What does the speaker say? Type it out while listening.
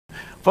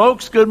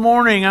Folks, good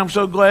morning. I'm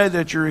so glad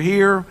that you're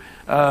here.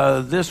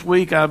 This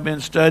week I've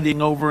been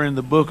studying over in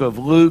the book of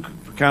Luke,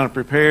 kind of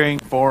preparing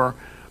for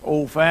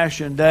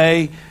Old-Fashioned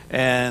Day.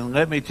 And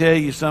let me tell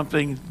you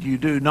something, you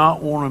do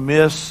not want to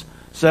miss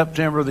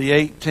September the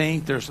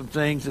 18th. There's some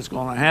things that's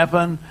going to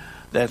happen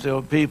that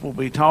people will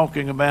be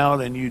talking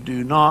about, and you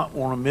do not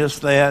want to miss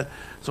that.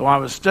 So I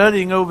was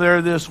studying over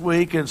there this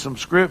week, and some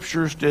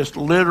scriptures just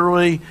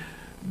literally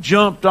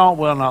jumped off,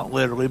 well, not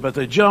literally, but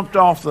they jumped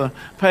off the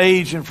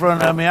page in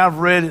front of me. I've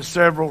read it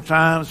several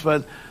times,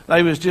 but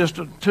they was just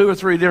two or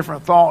three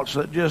different thoughts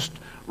that just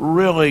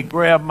really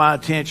grabbed my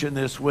attention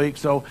this week.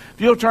 So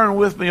if you'll turn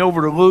with me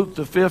over to Luke,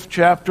 the 5th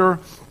chapter,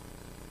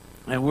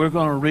 and we're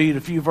going to read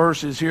a few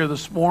verses here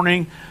this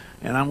morning,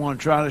 and I'm going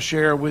to try to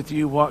share with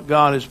you what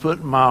God has put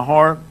in my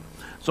heart.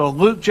 So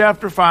Luke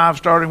chapter 5,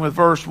 starting with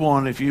verse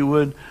 1, if you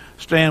would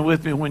stand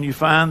with me when you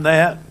find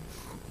that.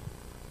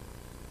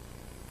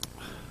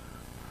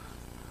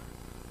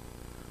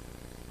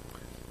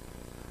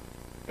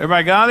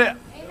 Everybody got it?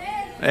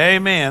 Amen.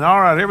 Amen. All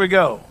right, here we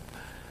go.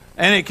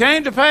 And it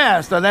came to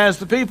pass that as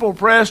the people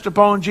pressed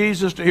upon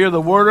Jesus to hear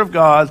the word of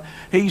God,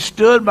 he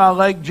stood by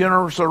Lake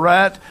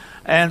Gennesaret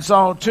and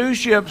saw two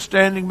ships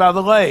standing by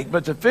the lake.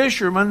 But the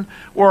fishermen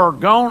were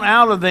gone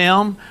out of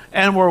them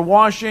and were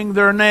washing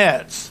their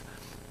nets.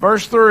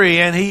 Verse 3,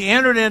 and he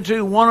entered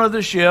into one of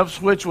the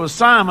ships, which was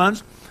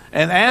Simon's,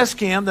 and asked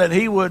him that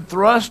he would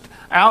thrust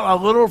out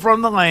a little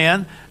from the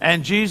land.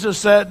 And Jesus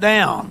sat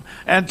down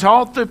and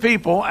taught the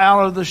people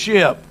out of the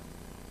ship.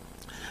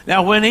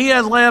 Now when he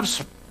had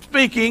left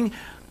speaking,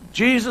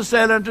 Jesus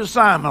said unto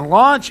Simon,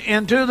 launch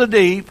into the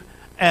deep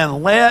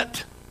and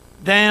let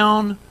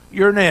down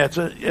your nets.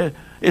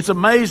 It's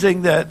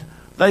amazing that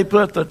they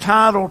put the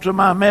title to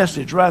my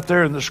message right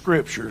there in the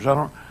scriptures.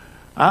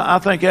 I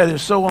think that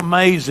is so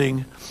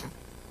amazing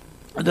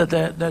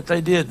that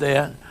they did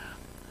that.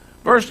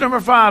 Verse number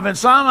 5, and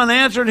Simon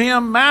answered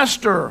him,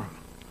 Master,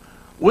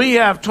 we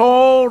have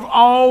toiled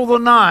all the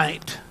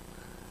night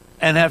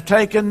and have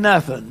taken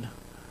nothing.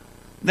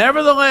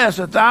 Nevertheless,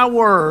 at thy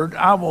word,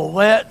 I will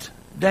let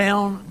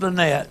down the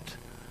net.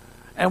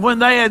 And when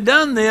they had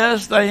done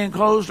this, they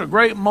enclosed a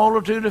great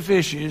multitude of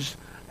fishes,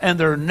 and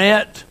their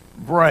net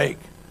brake.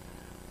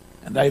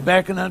 And they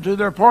beckoned unto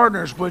their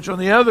partners, which on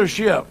the other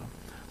ship,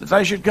 that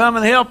they should come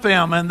and help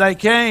them. And they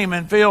came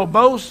and filled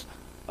both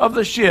of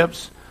the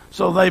ships,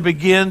 so they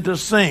began to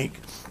sink.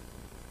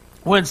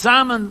 When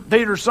Simon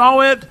Peter saw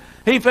it,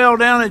 he fell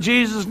down at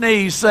Jesus'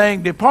 knees,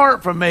 saying,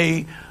 Depart from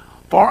me,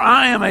 for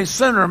I am a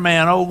sinner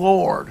man, O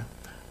Lord.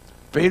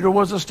 Peter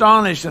was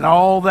astonished, and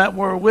all that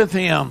were with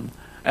him,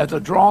 at the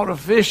draught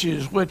of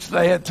fishes which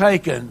they had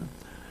taken.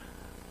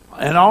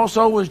 And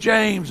also was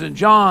James and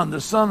John, the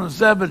son of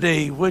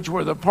Zebedee, which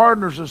were the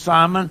partners of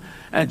Simon.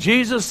 And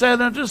Jesus said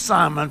unto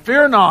Simon,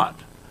 Fear not,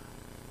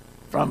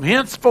 from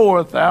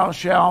henceforth thou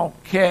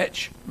shalt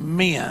catch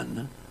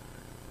men.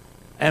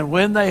 And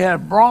when they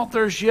had brought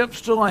their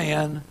ships to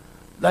land,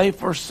 they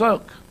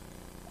forsook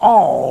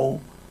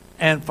all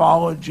and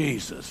followed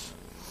Jesus.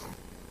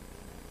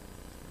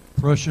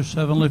 Precious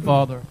Heavenly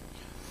Father,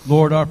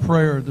 Lord, our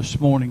prayer this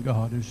morning,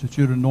 God, is that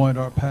you'd anoint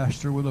our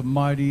pastor with a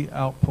mighty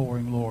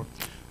outpouring, Lord.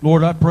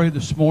 Lord, I pray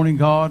this morning,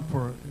 God,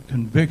 for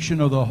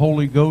conviction of the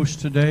Holy Ghost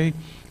today.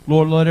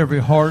 Lord, let every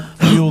heart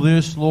feel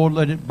this. Lord,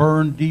 let it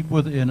burn deep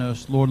within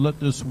us. Lord, let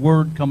this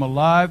word come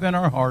alive in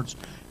our hearts.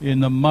 In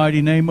the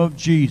mighty name of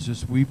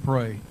Jesus, we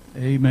pray.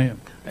 Amen.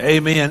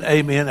 Amen,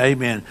 amen,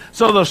 amen.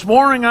 So this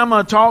morning I'm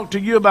going to talk to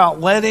you about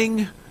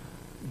letting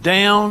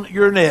down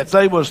your nets.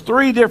 There was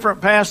 3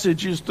 different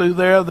passages through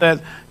there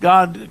that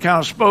God kind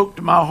of spoke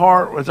to my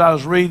heart as I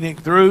was reading it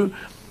through.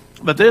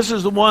 But this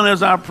is the one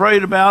as I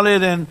prayed about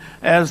it, and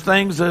as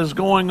things is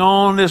going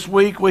on this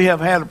week, we have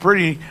had a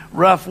pretty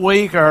rough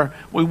week.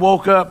 We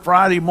woke up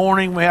Friday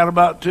morning, we had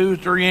about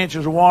 2-3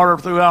 inches of water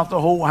throughout the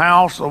whole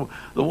house. So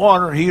the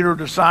water heater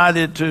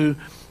decided to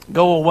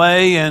go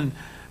away, and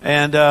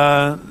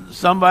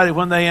somebody,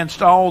 when they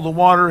installed the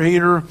water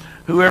heater,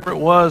 whoever it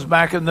was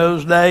back in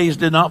those days,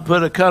 did not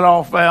put a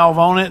cutoff valve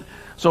on it.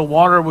 So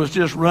water was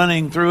just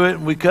running through it,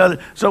 and we cut it.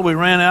 So we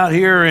ran out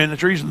here, and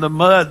it's reason the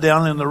mud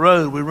down in the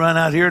road. We run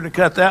out here to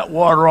cut that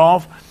water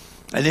off,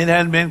 and it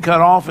hadn't been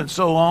cut off in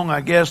so long.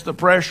 I guess the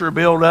pressure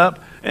built up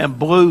and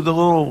blew the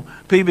little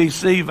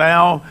PVC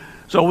valve.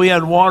 So we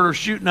had water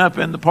shooting up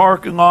in the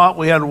parking lot.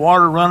 We had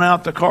water run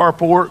out the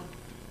carport.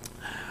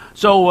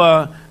 So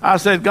I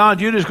said, God,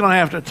 you're just going to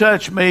have to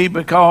touch me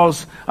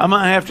because I'm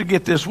going to have to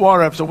get this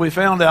water up. So we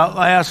found out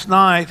last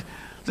night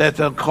that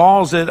the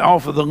closet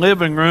off of the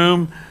living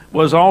room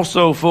was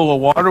also full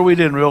of water. We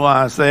didn't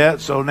realize that.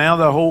 So now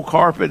the whole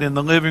carpet in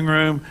the living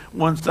room,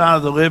 one side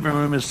of the living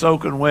room is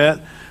soaking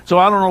wet. So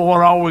I don't know what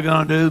all we're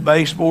going to do. The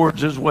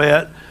baseboards is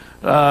wet.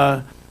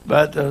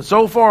 But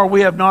so far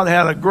we have not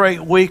had a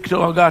great week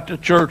till I got to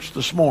church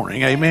this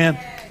morning. Amen.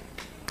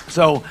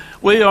 So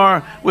we've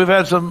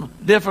had some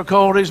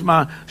difficulties.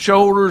 My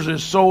shoulders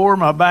is sore,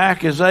 my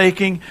back is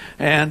aching,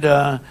 and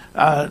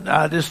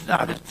I just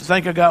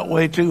think I got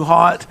way too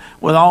hot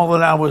with all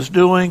that I was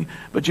doing.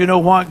 But you know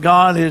what?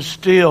 God is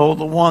still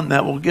the one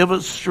that will give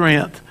us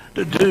strength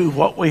to do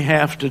what we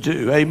have to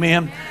do.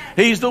 Amen.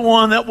 He's the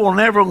one that will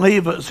never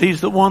leave us. He's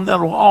the one that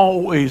will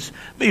always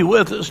be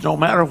with us no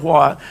matter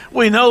what.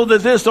 We know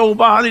that this old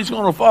body's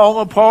going to fall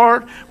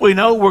apart. We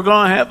know we're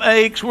going to have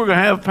aches. We're going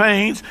to have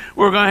pains.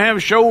 We're going to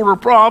have shoulder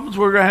problems.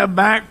 We're going to have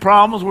back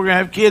problems. We're going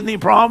to have kidney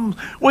problems.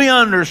 We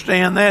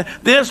understand that.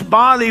 This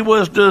body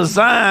was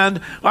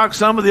designed like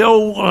some of the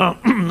old,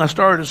 I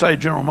started to say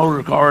General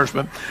Motors cars,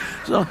 but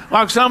so,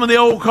 like some of the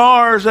old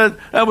cars that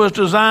was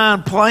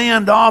designed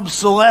planned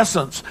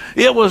obsolescence.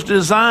 It was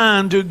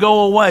designed to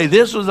go away.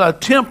 This was a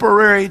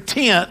temporary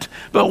tent,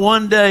 but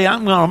one day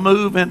I'm going to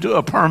move into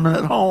a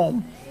permanent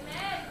home.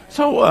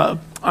 So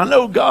I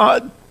know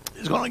God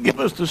is going to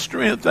give us the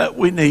strength that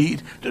we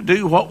need to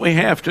do what we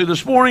have to.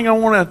 This morning I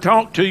want to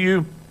talk to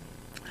you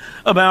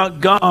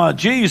about God,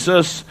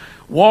 Jesus,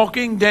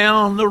 walking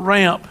down the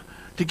ramp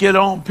to get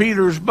on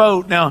Peter's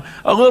boat. Now,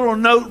 a little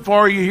note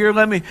for you here.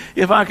 Let me,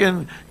 if I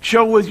can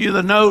show with you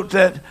the note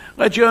that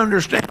let you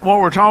understand what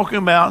we're talking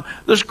about.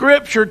 The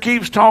scripture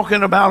keeps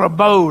talking about a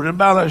boat and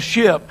about a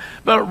ship,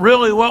 but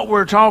really what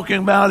we're talking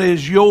about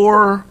is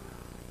your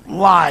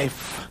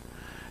life.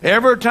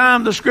 Every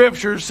time the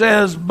scripture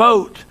says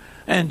boat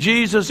and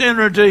Jesus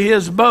entered to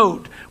his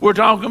boat, we're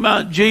talking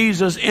about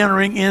Jesus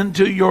entering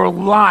into your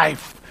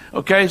life.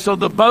 Okay, so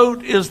the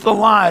boat is the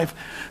life.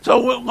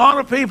 So a lot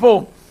of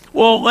people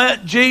will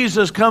let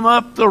Jesus come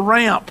up the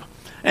ramp,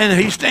 and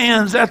he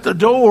stands at the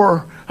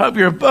door of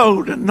your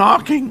boat and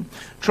knocking,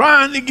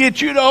 trying to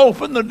get you to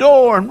open the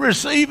door and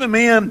receive him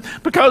in,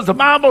 because the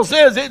Bible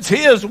says it's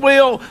his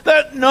will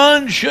that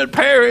none should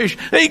perish.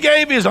 He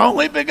gave his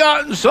only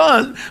begotten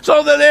Son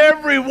so that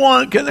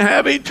everyone can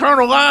have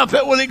eternal life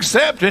that would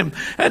accept him.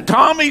 And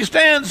Tommy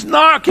stands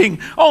knocking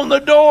on the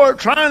door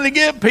trying to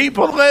get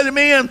people to let him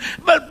in,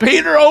 but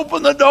Peter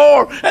opened the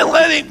door and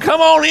let him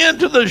come on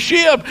into the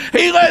ship.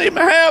 He let him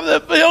have the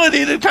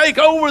ability to take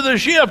over the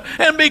ship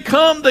and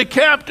become the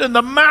captain,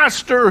 the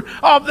master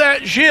of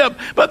that ship.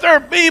 But there are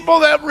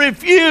people that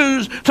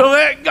refuse to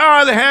let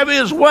God have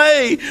his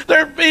way.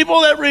 There are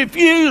people that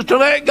refuse to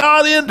let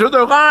God into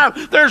their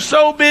life. They're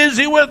so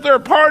busy with their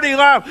party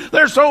life.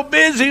 They're so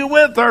busy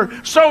with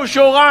their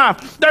social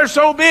life. They're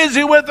so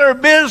busy with their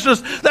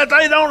business that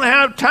they don't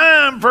have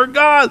time for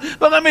God.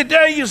 But let me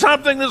tell you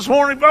something this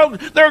morning,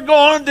 folks. There's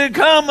going to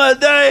come a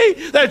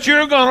day that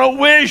you're going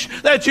to wish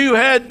that you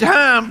had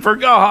time for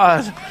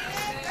God.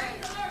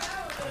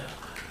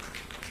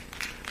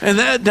 And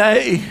that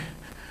day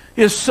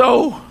is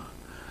so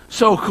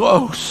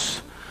close,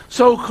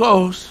 so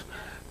close.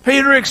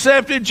 Peter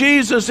accepted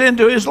Jesus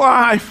into his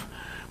life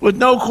with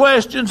no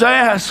questions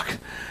asked.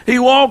 He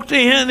walked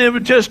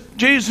in,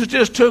 Jesus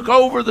just took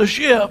over the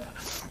ship.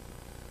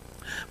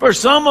 For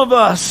some of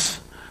us,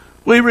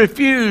 we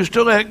refuse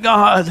to let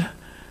God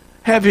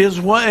have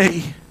his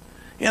way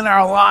in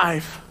our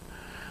life.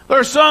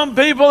 There's some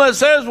people that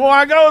says, well,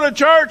 I go to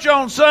church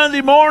on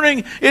Sunday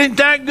morning. Isn't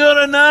that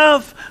good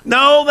enough?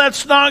 No,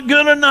 that's not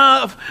good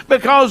enough,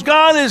 because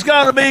God has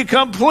got to be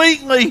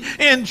completely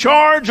in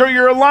charge of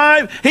your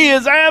life. He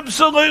is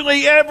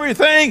absolutely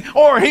everything,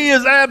 or he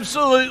is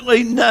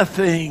absolutely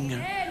nothing.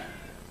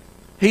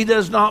 He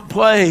does not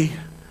play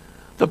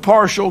the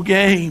partial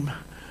game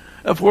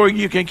of where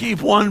you can keep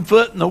one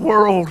foot in the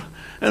world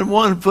and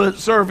one foot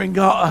serving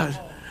God.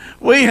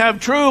 We have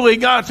truly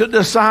got to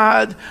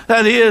decide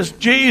that is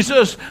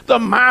Jesus the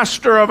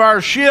master of our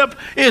ship?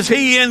 Is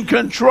he in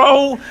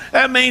control?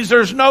 That means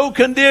there's no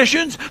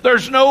conditions.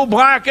 There's no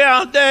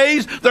blackout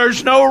days.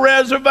 There's no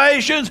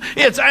reservations.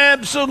 It's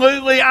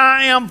absolutely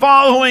I am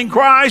following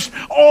Christ,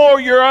 or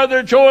your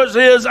other choice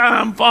is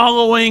I'm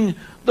following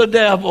the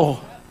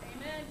devil.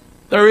 Amen.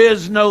 There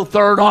is no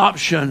third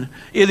option.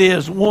 It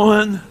is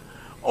one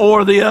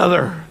or the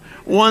other.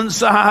 One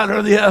side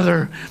or the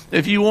other.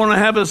 If you want to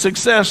have a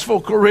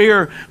successful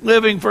career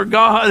living for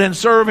God and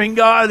serving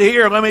God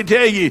here, let me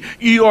tell you,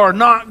 you are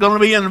not going to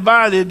be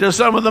invited to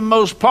some of the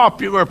most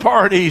popular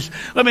parties.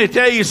 Let me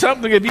tell you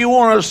something. If you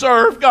want to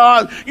serve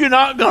God, you're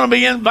not going to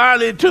be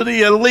invited to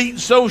the elite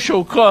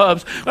social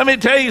clubs. Let me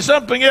tell you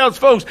something else,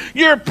 folks.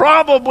 You're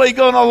probably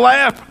going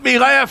to be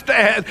laughed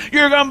at.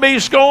 You're going to be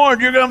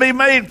scorned. You're going to be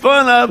made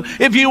fun of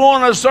if you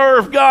want to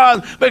serve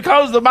God,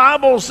 because the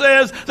Bible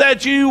says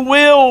that you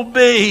will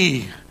be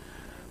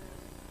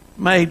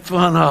made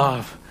fun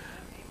of.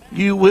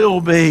 You will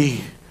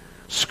be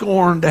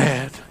scorned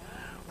at.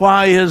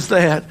 Why is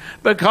that?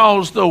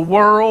 Because the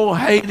world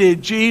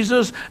hated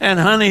Jesus, and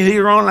honey,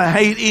 they're going to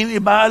hate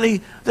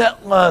anybody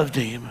that loved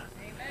him.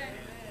 Amen.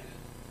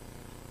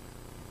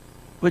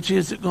 Which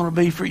is it going to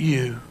be for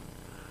you?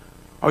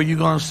 Are you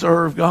going to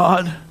serve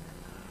God,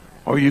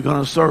 or are you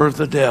going to serve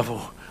the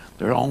devil?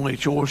 They're the only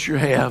choice you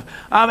have.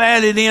 I've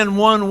added in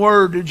one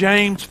word to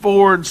James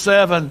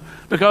 4:7,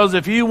 because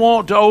if you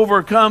want to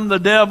overcome the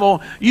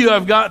devil, you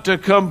have got to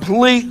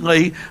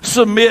completely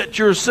submit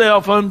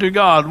yourself unto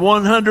God,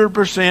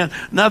 100%,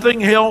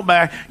 nothing held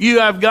back. You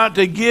have got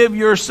to give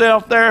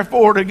yourself,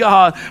 therefore, to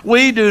God.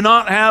 We do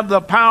not have the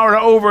power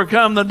to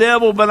overcome the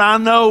devil, but I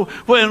know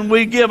when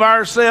we give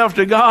ourselves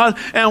to God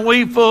and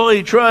we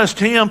fully trust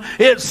Him,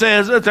 it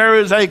says that there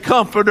is a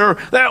comforter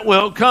that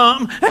will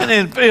come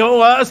and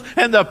fill us,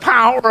 and the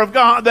power of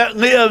God that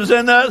lives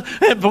in us.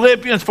 In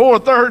Philippians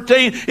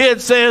 4:13, it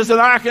says that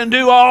I can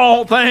do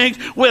all things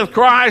with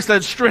Christ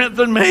that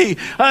strengthened me.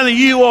 And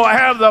you will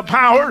have the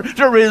power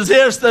to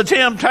resist the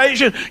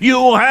temptation. You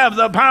will have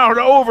the power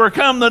to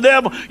overcome the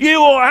devil. You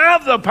will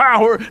have the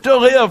power to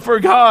live for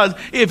God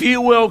if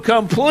you will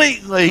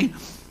completely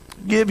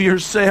give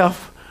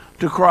yourself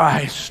to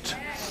Christ.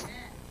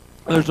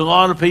 There's a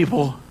lot of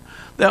people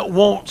that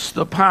wants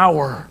the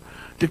power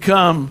to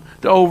come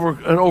to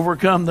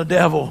overcome the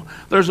devil.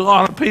 There's a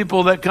lot of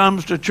people that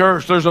comes to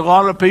church. There's a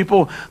lot of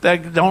people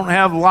that don't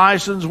have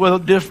license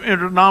with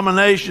different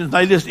denominations.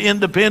 They just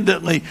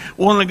independently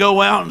want to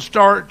go out and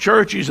start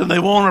churches, and they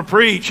want to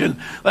preach, and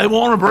they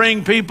want to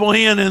bring people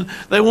in, and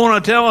they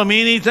want to tell them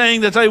anything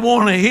that they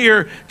want to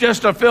hear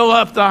just to fill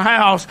up the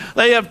house.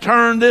 They have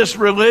turned this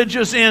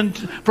religious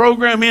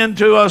program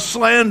into a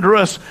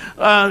slanderous,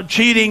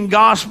 cheating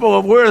gospel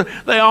of where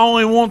they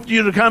only want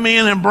you to come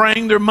in and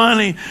bring their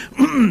money.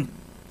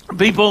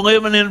 People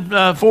living in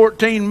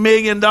 $14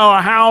 million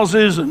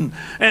houses, and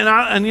you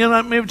know,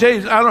 let me tell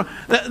you,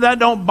 that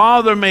don't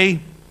bother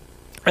me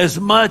as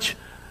much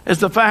as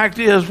the fact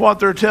is what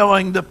they're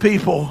telling the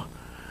people.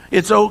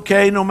 It's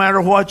okay no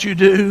matter what you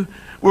do.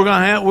 We're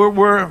going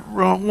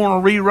to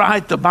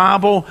rewrite the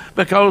Bible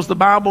because the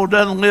Bible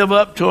doesn't live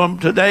up to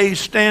today's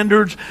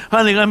standards.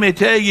 Honey, let me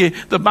tell you,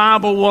 the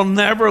Bible will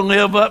never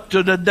live up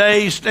to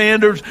today's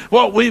standards.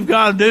 What we've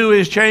got to do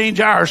is change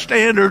our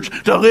standards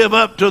to live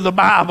up to the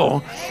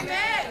Bible.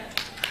 Amen.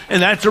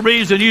 And that's the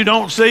reason you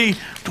don't see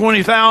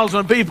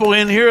 20,000 people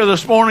in here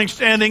this morning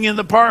standing in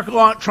the parking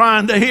lot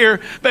trying to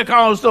hear,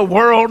 because the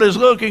world is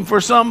looking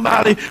for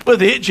somebody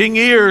with itching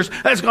ears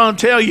that's going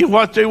to tell you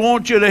what they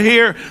want you to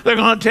hear. They're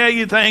going to tell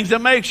you things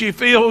that makes you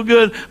feel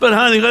good. But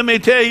honey, let me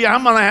tell you,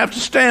 I'm going to have to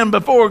stand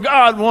before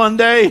God one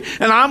day,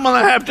 and I'm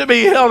going to have to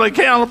be held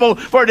accountable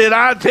for, did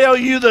I tell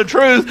you the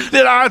truth?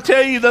 Did I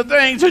tell you the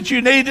things that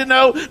you need to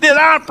know? Did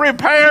I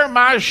prepare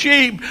my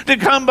sheep to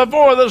come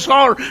before the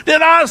slaughter?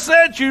 Did I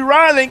set you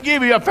right and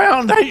give you a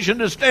foundation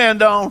to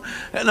stand on?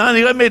 And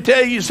honey, let me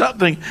tell you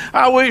something.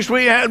 I wish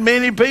we had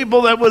many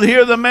people that would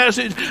hear the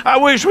message. I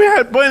wish we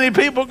had plenty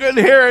people could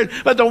hear it.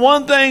 But the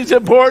one thing that's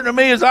important to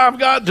me is I've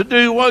got to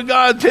do what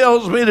God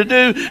tells me to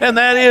do, and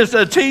that is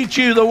to teach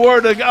you the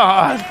Word of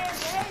God.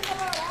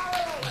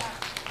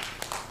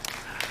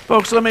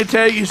 Folks, let me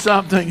tell you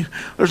something.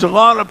 There's a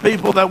lot of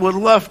people that would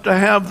love to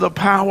have the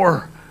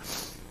power.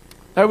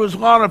 There was a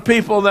lot of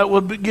people that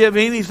would give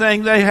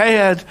anything they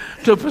had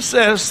to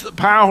possess the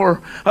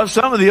power of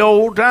some of the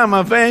old-time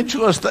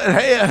evangelists that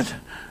had.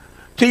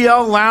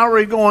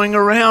 T.L.Lowery going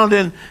around,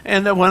 and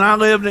when I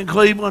lived in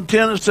Cleveland,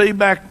 Tennessee,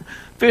 back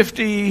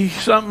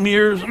 50-something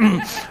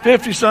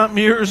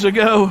years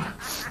ago,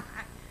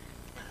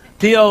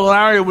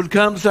 T.L.Lowery would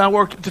come. So I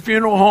worked at the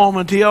funeral home,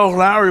 and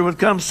T.L.Lowery would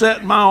come sit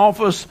in my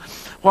office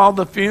while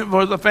the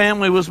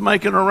family was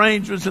making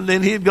arrangements, and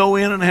then he'd go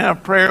in and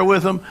have prayer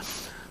with them.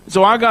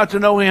 So I got to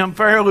know him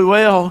fairly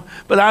well,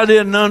 but I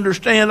didn't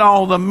understand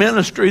all the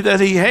ministry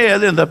that he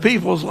had in the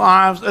people's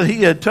lives that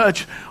he had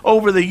touched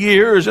over the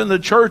years and the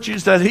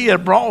churches that he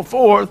had brought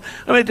forth.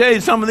 Let me tell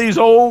you, some of these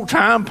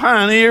old-time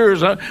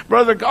pioneers,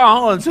 Brother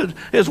Collins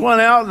has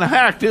went out and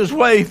hacked his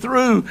way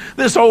through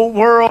this old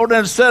world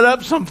and set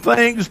up some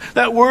things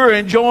that we're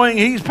enjoying.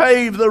 He's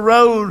paved the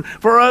road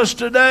for us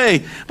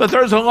today. But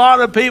there's a lot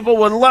of people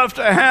would love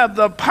to have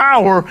the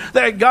power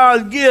that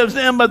God gives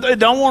them, but they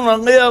don't want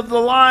to live the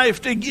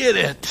life to get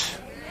it.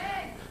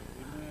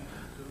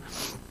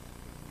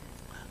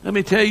 Let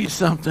me tell you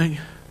something.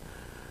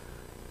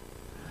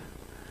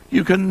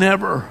 You can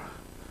never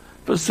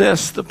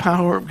possess the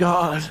power of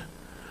God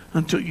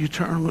until you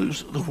turn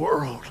loose of the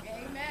world.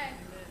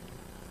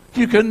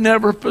 You can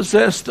never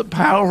possess the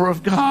power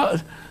of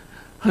God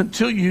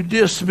until you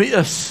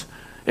dismiss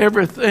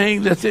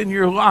everything that's in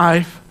your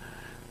life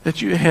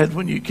that you had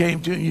when you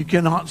came to Him. You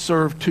cannot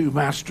serve two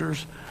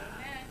masters.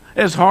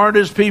 As hard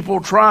as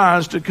people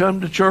tries to come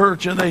to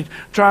church and they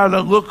try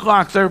to look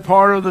like they're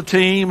part of the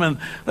team, and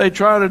they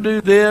try to do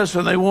this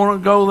and they want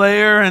to go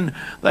there, and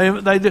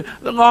they do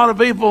a lot of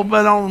people,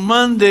 but on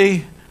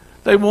Monday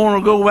they want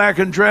to go back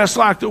and dress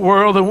like the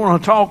world. They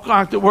want to talk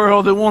like the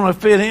world. They want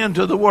to fit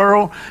into the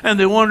world, and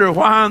they wonder,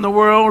 why in the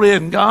world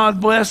isn't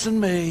God blessing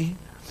me?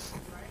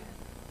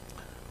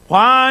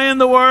 Why in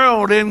the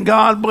world isn't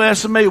God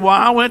blessing me? Well,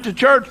 I went to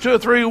church 2 or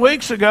 3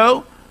 weeks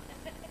ago.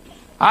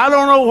 I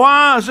don't know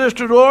why,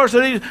 Sister Doris,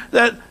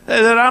 that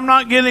I'm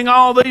not getting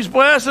all these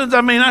blessings.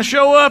 I mean, I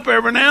show up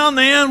every now and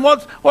then.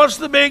 What's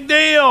the big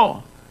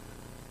deal?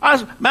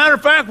 Matter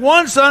of fact,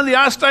 one Sunday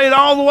I stayed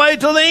all the way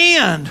to the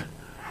end.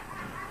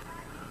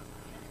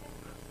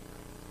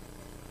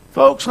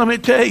 Folks, let me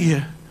tell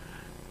you,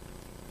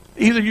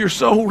 either you're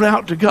sold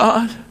out to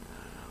God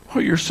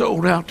or you're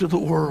sold out to the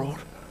world.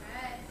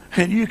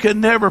 And you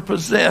can never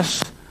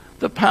possess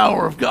the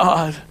power of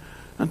God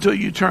until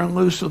you turn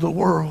loose of the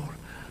world.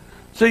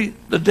 See,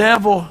 the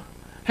devil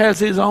has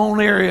his own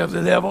area.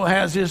 The devil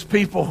has his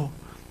people.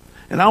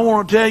 And I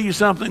want to tell you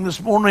something this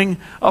morning.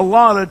 A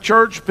lot of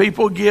church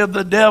people give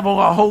the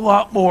devil a whole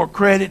lot more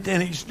credit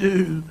than he's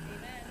due.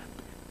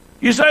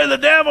 You say, the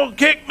devil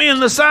kicked me in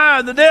the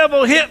side. The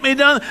devil hit me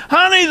down.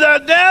 Honey,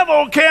 the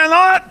devil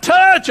cannot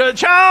touch a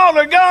child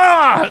of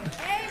God.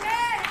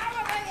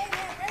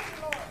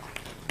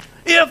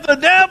 If the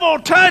devil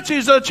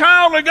touches a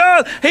child of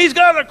God, he's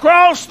got to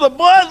cross the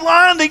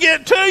bloodline to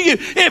get to you.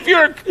 If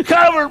you're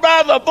covered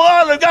by the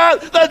blood of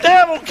God, the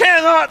devil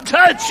cannot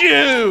touch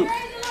you.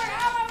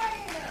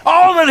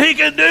 All that he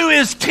can do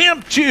is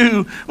tempt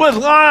you with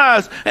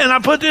lies. And I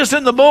put this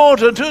in the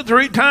bulletin 2 or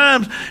 3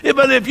 times.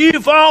 But if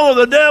you follow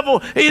the devil,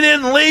 he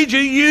didn't lead you.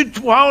 You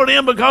followed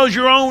him because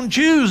your own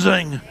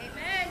choosing. Amen.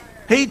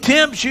 He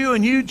tempts you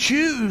and you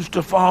choose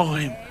to follow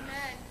him.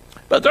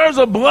 But there's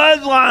a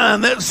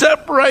bloodline that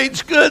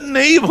separates good and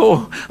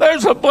evil.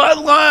 There's a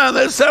bloodline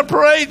that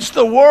separates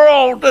the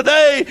world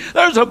today.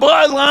 There's a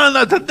bloodline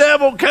that the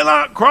devil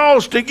cannot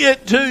cross to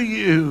get to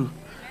you.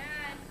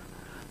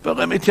 But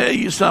let me tell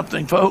you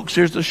something, folks.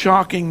 Here's the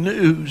shocking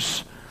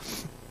news.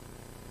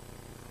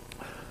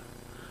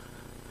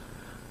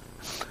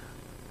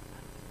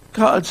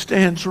 God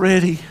stands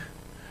ready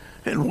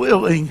and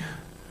willing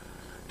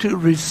to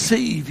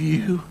receive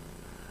you,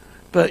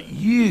 but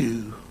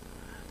you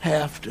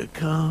have to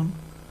come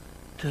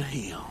to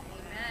him.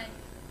 Amen.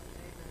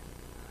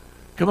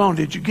 Come on,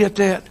 did you get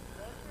that?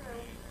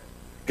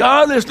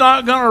 God is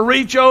not going to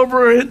reach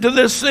over into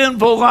this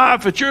sinful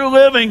life that you're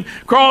living,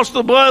 cross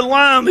the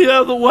bloodline the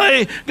other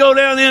way, go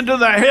down into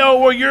the hell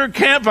where you're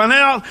camping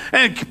out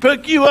and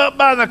pick you up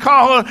by the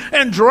collar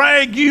and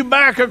drag you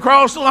back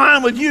across the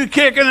line with you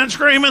kicking and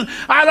screaming,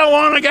 I don't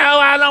want to go,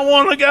 I don't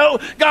want to go.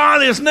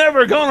 God is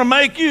never going to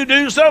make you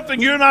do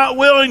something you're not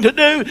willing to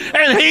do,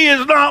 and he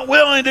is not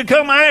willing to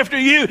come after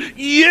you.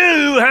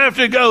 You have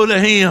to go to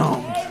him.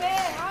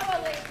 Amen.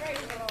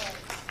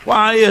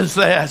 Why is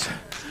that?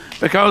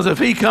 Because if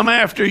he come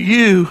after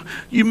you,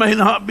 you may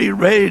not be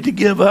ready to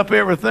give up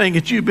everything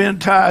that you've been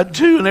tied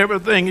to and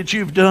everything that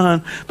you've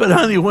done. But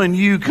honey, when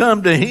you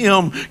come to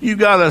him, you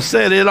got to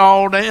set it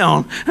all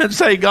down and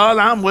say, God,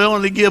 I'm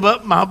willing to give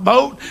up my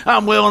boat.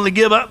 I'm willing to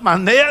give up my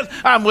net.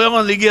 I'm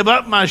willing to give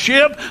up my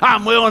ship.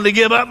 I'm willing to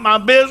give up my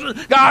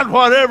business. God,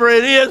 whatever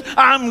it is,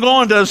 I'm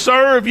going to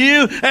serve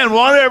you. And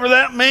whatever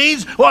that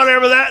means,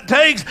 whatever that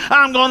takes,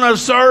 I'm going to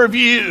serve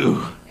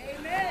you.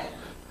 Amen.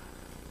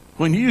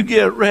 When you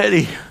get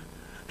ready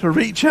to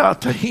reach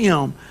out to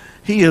him,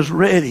 he is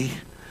ready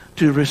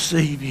to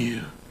receive you.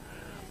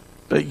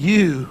 But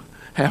you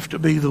have to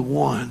be the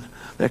one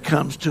that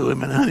comes to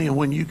him. And honey,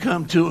 when you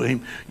come to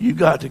him, you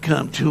got to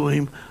come to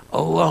him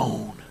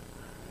alone.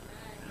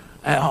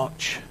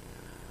 Ouch.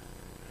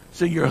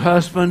 See, your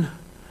husband,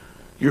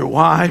 your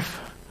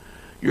wife,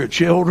 your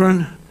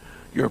children,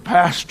 your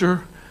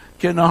pastor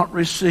cannot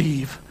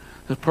receive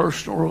the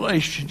personal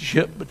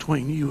relationship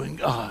between you and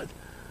God.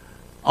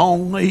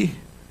 Only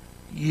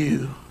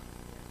you.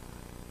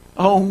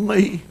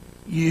 Only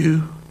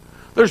you.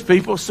 There's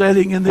people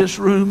sitting in this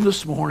room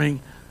this morning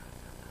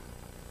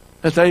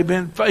that they've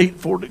been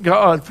faithful to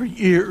God for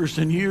years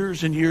and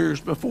years and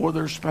years before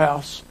their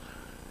spouse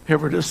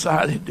ever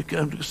decided to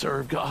come to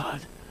serve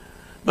God.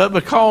 But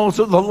because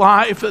of the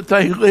life that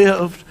they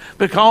lived,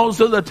 because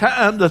of the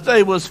time that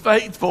they was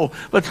faithful,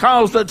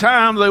 because the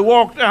time they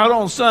walked out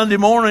on Sunday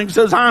morning and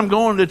says, I'm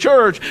going to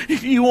church.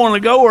 If you want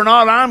to go or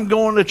not, I'm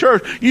going to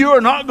church. You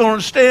are not going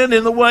to stand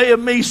in the way of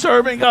me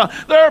serving God.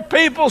 There are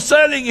people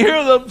sitting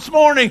here this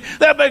morning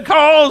that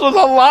because of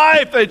the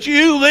life that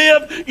you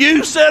lived,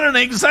 you set an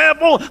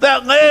example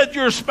that led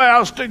your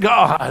spouse to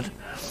God.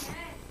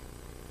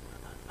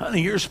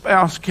 Honey, your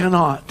spouse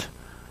cannot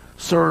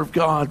serve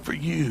God for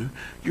you.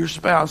 Your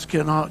spouse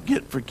cannot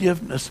get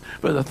forgiveness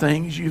for the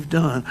things you've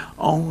done.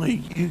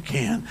 Only you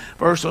can.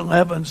 Verse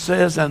 11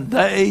 says, and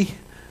they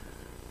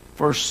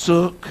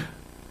forsook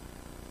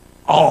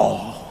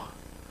all.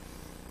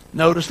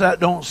 Notice that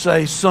don't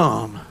say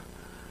some.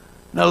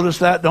 Notice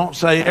that don't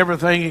say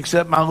everything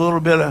except my little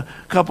bit of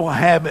couple of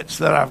habits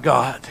that I've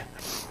got.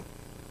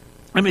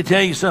 Let me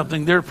tell you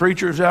something. There are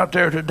preachers out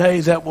there today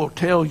that will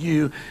tell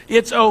you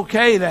it's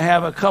okay to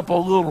have a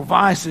couple little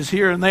vices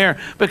here and there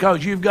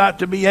because you've got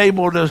to be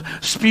able to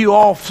spew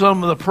off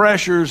some of the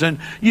pressures and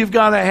you've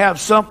got to have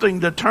something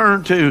to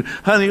turn to.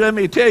 Honey, let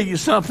me tell you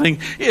something.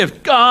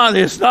 If God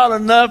is not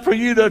enough for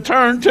you to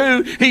turn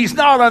to, he's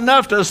not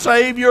enough to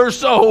save your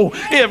soul.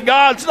 If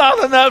God's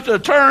not enough to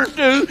turn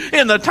to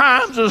in the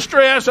times of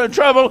stress and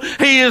trouble,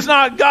 he is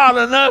not God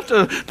enough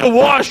to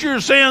wash your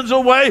sins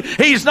away.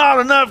 He's not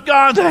enough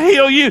God to heal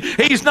fulfill you.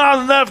 He's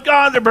not enough,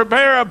 God, to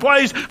prepare a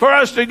place for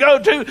us to go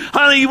to.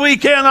 Honey, we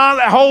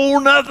cannot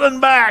hold nothing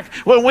back.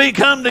 When we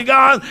come to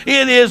God,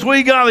 it is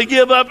we got to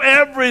give up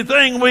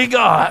everything we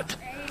got.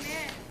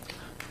 Amen.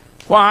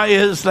 Why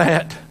is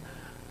that?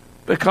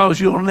 Because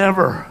you'll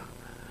never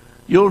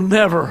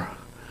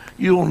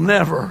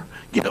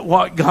get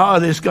what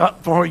God has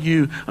got for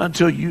you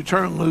until you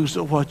turn loose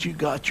of what you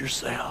got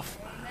yourself.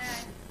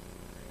 Amen.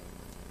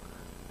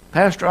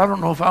 Pastor, I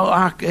don't know if I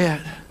like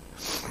that.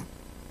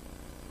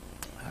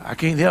 I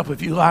can't help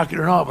if you like it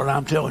or not, but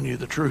I'm telling you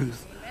the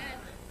truth. Amen.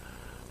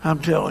 I'm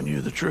telling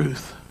you the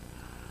truth.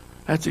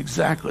 That's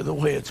exactly the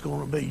way it's going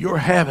to be. Your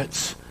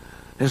habits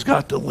has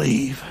got to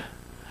leave.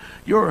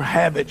 Your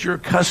habits, your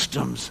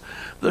customs,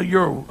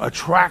 your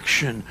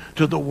attraction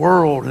to the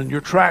world and your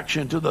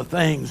attraction to the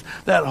things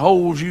that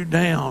holds you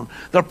down.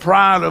 The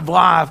pride of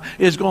life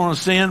is going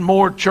to send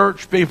more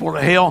church people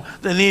to hell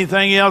than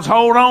anything else.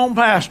 Hold on,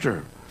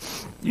 Pastor.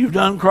 You've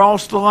done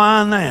crossed the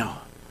line now.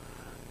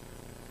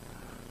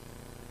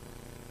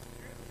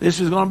 This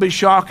is going to be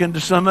shocking to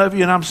some of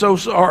you, and I'm so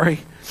sorry.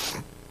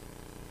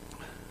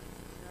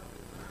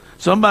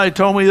 Somebody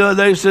told me the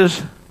other day,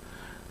 says,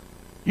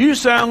 you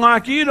sound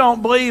like you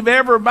don't believe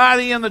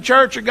everybody in the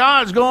Church of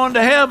God is going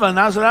to heaven.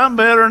 I said, I'm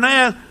better than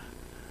that.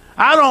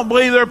 I don't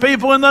believe there are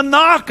people in the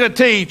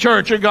Nocatee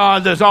Church of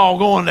God that's all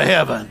going to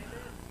heaven.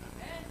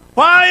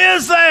 Why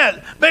is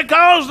that?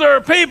 Because there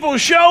are people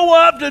show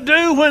up to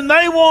do when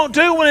they want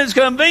to, when it's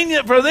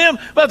convenient for them,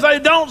 but they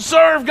don't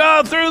serve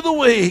God through the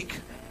week.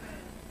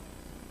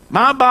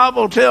 My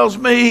Bible tells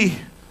me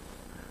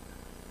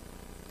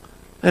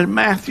that in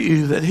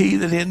Matthew, that he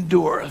that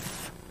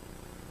endureth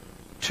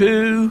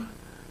to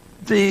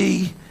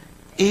the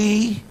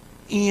E-N-D.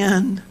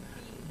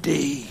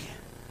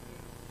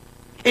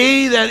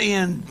 He that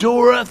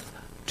endureth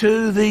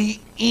to the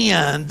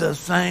end, the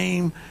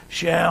same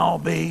shall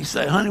be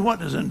saved. Honey, what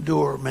does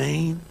endure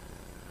mean?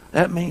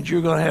 That means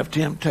you're going to have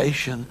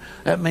temptation.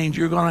 That means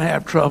you're going to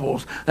have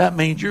troubles. That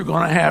means you're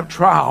going to have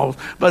trials.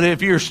 But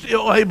if you're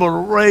still able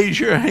to raise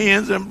your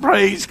hands and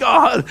praise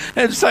God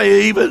and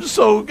say, even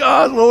so,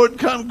 God, Lord,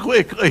 come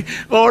quickly.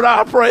 Lord,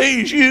 I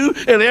praise you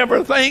in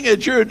everything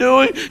that you're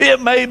doing. It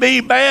may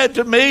be bad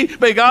to me,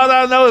 but God,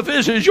 I know if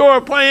this is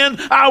your plan,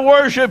 I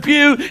worship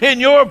you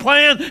in your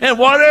plan. And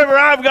whatever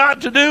I've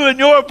got to do in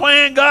your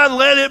plan, God,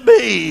 let it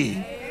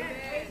be.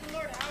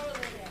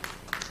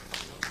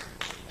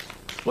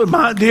 With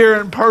my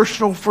dear and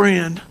personal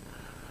friend,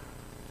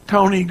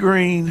 Tony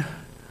Green,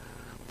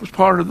 was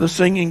part of the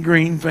Singing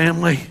Green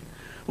family.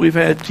 We've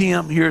had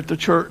Tim here at the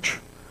church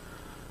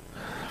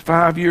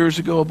 5 years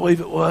ago, I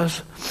believe it was.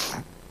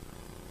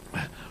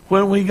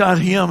 When we got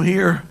him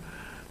here,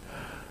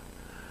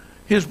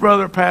 his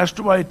brother passed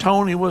away.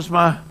 Tony was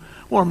one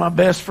of my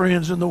best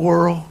friends in the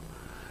world.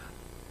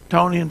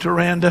 Tony and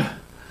Taranda,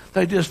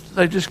 they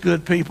just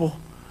good people.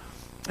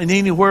 And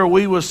anywhere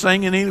we was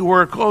singing,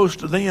 anywhere close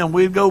to them,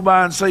 we'd go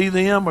by and see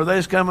them, or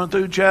they's coming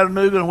through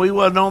Chattanooga and we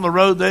wasn't on the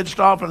road. They'd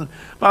stop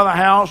by the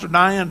house or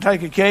dine and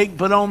take a cake and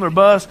put on their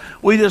bus.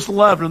 We just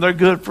loved them. They're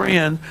good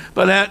friends.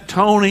 But at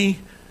Tony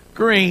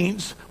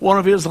Green's, one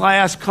of his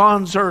last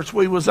concerts,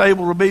 we was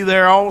able to be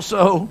there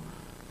also.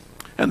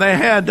 And they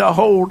had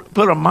to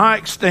put a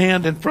mic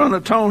stand in front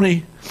of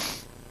Tony.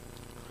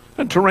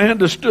 And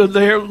Taranda stood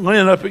there,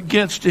 leaning up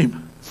against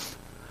him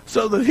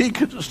so that he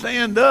could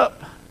stand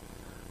up.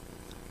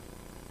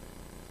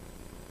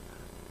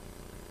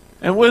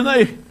 And when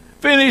they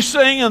finished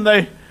singing,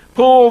 they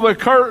pulled the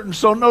curtain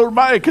so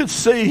nobody could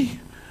see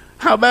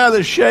how bad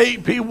a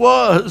shape he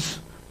was.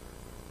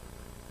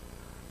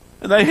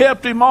 And they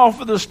helped him off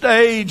of the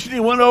stage, and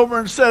he went over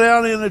and sat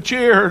down in a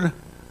chair. And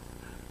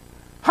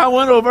I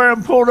went over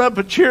and pulled up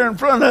a chair in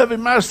front of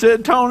him. I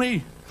said,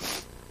 Tony,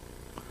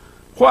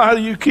 why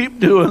do you keep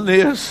doing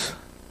this?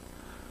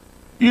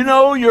 You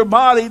know your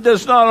body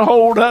does not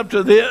hold up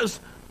to this.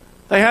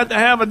 They had to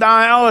have a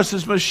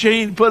dialysis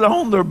machine put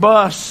on their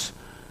bus.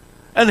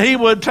 And he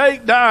would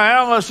take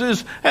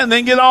dialysis and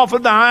then get off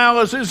of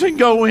dialysis and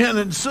go in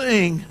and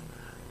sing.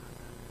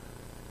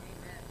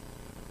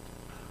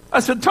 I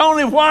said,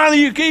 Tony, why do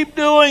you keep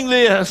doing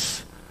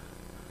this?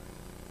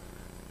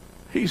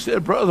 He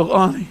said, Brother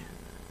Lonnie,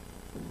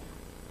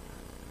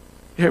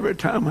 every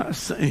time I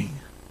sing,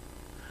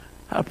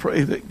 I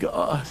pray that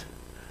God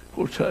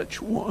will touch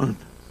one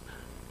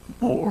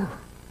more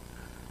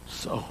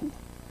soul.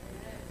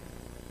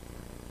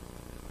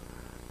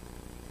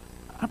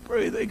 I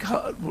pray that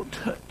God will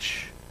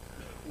touch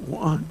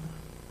one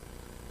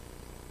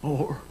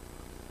more.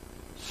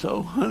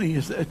 So, honey,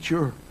 is that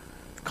your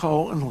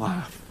call in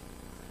life?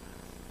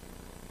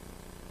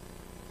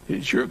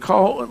 It's your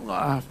call in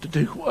life to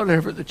do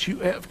whatever that you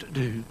have to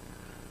do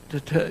to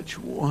touch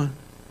one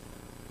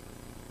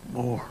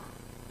more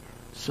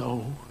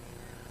soul.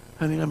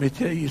 Honey, let me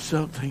tell you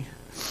something.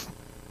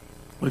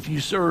 If you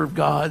serve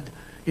God,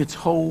 it's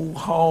whole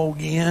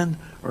hog in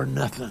or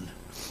nothing.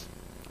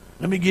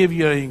 Let me give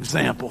you an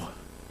example.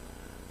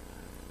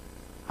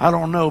 I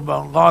don't know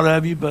about a lot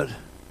of you, but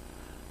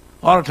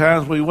a lot of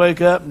times we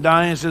wake up and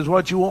Diane says,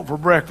 what you want for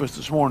breakfast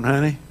this morning,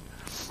 honey?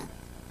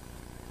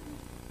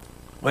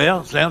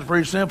 Well, it sounds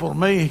pretty simple to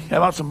me. How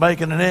about some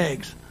bacon and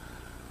eggs?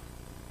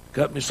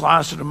 Cut me a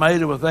slice of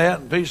tomato with that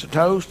and a piece of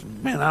toast,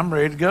 and man, I'm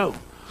ready to go.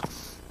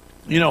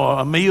 You know,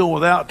 a meal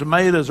without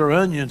tomatoes or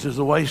onions is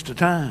a waste of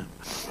time.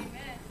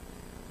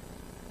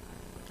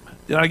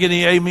 Did I get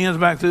any amens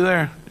back through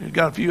there? You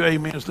got a few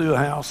amens through the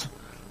house.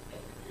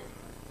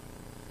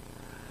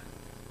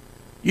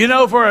 You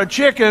know, for a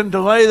chicken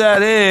to lay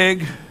that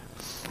egg,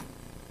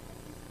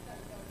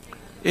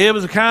 it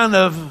was a kind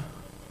of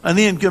an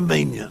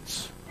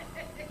inconvenience.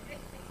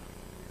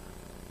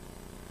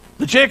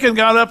 The chicken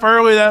got up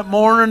early that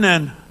morning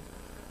and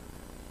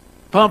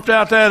pumped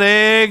out that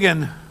egg,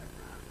 and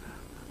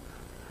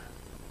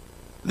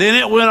then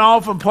it went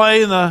off and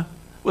played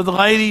with the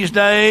ladies'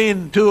 day,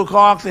 and 2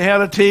 o'clock they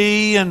had a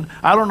tea, and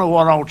I don't know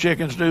what all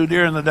chickens do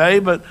during the day,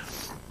 but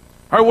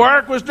her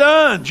work was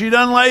done. She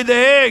done laid the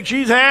egg.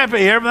 She's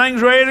happy.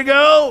 Everything's ready to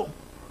go.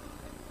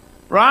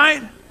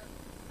 Right?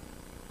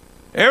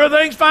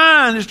 Everything's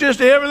fine. It's just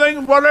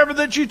everything, whatever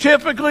that you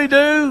typically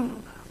do.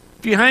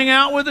 If you hang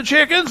out with the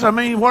chickens, I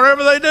mean,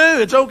 whatever they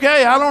do, it's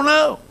okay. I don't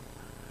know.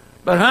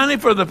 But honey,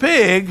 for the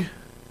pig,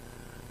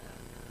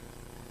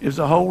 is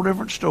a whole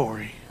different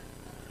story.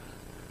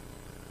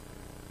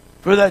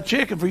 For that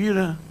chicken, for you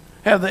to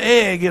have the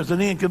egg, it was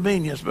an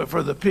inconvenience. But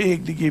for the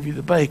pig to give you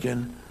the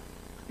bacon,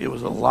 it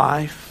was a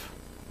life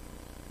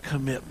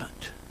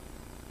commitment.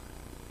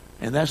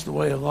 And that's the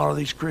way a lot of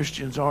these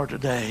Christians are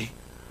today.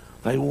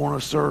 They want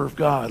to serve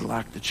God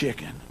like the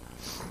chicken.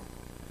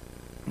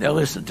 Now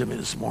listen to me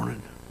this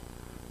morning.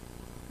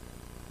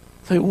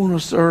 They want to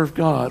serve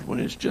God when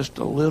it's just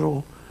a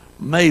little,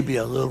 maybe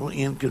a little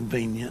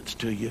inconvenience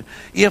to you.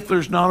 If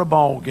there's not a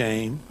ball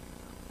game,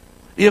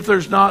 if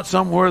there's not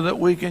somewhere that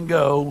we can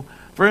go.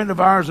 A friend of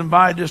ours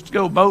invited us to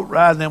go boat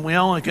riding, and we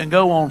only can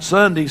go on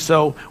Sunday,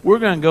 so we're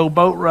going to go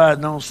boat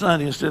riding on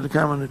Sunday instead of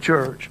coming to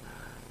church.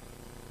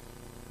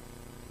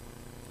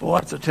 Boy,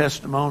 that's a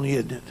testimony,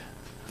 isn't it?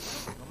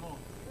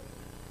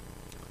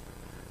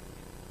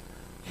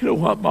 You know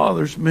what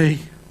bothers me?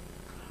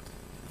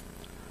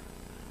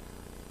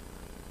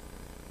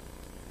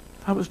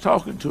 I was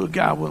talking to a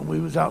guy when we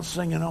was out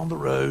singing on the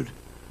road.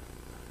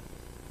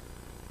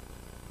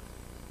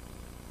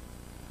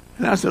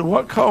 And I said,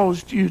 what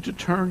caused you to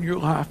turn your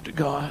life to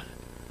God?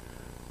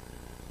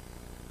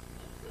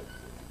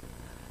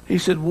 He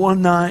said,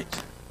 one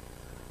night,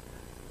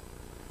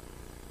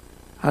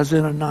 I was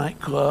in a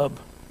nightclub,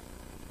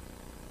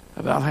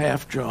 about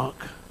half drunk.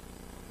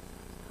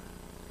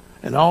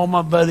 And all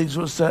my buddies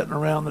was sitting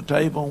around the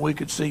table, and we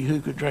could see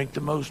who could drink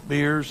the most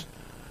beers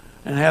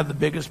and have the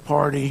biggest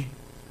party.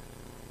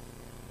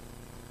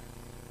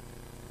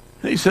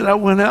 He said, I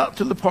went out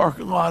to the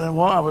parking lot, and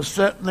while I was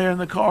sitting there in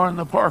the car in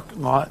the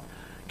parking lot,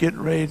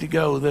 getting ready to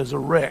go, there's a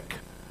wreck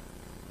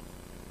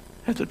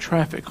at the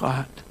traffic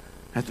light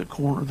at the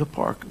corner of the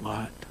parking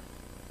lot.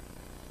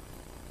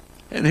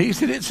 And he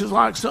said, it's just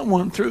like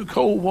someone threw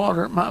cold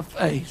water at my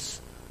face.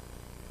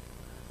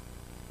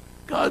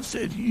 God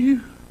said,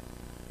 you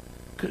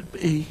could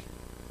be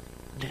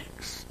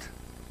next.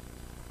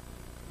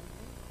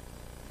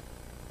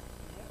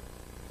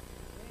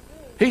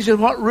 He said,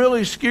 what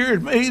really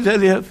scared me,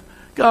 that if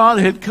God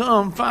had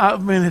come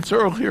 5 minutes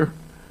earlier,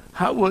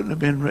 I wouldn't have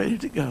been ready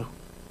to go.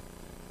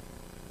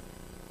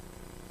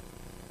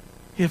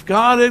 If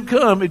God had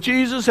come, if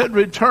Jesus had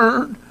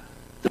returned,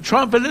 the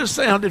trumpet had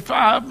sounded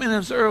 5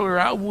 minutes earlier,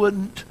 I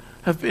wouldn't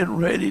have been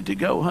ready to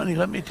go. Honey,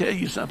 let me tell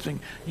you something.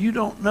 You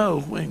don't know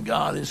when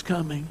God is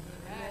coming.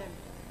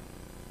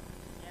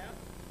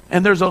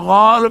 And there's a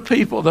lot of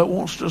people that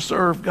wants to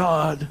serve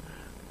God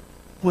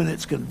when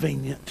it's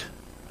convenient.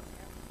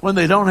 When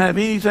they don't have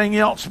anything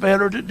else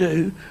better to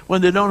do,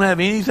 when they don't have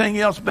anything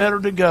else better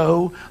to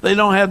go, they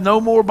don't have no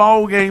more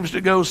ball games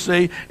to go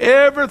see.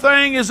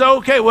 Everything is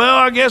okay. Well,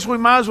 I guess we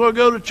might as well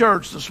go to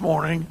church this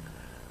morning.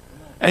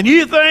 And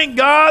you think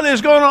God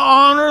is going to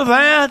honor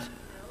that?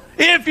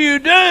 If you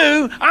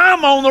do,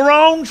 I'm on the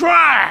wrong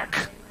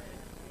track.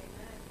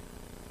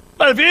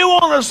 But if you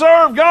want to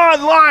serve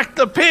God like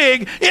the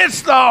pig,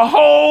 it's the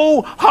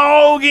whole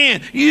hog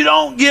in. You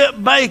don't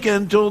get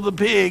bacon till the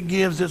pig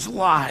gives its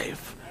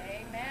life.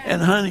 And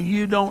honey,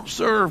 you don't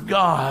serve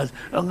God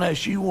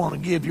unless you want to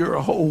give your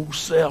whole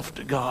self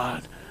to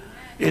God.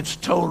 It's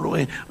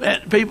totally.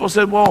 People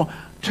said, well,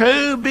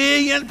 2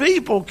 billion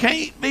people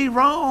can't be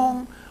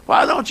wrong.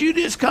 Why don't you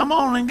just come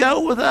on and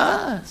go with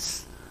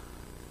us?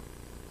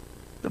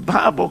 The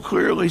Bible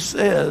clearly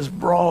says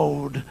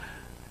broad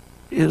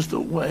is the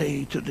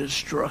way to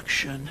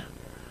destruction,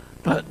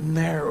 but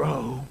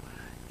narrow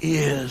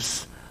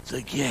is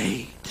the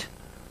gate.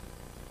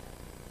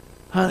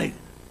 Honey,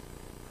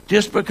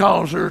 just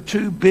because there are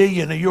 2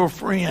 billion of your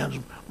friends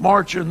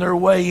marching their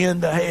way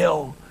into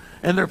hell,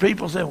 and there are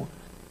people saying, well,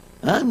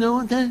 I'm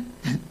going to.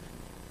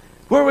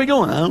 Where are we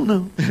going? I don't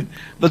know.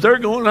 But they're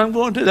going, I'm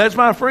going to. That's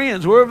my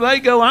friends. Wherever they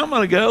go, I'm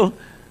going to go.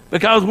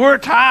 Because we're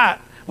tight.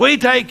 We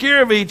take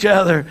care of each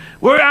other.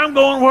 I'm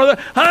going where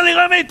honey,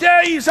 let me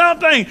tell you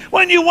something.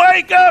 When you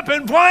wake up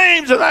in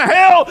flames and the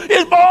hell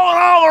is boiling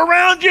all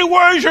around you,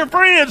 where's your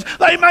friends?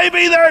 They may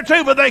be there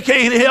too, but they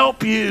can't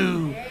help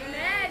you.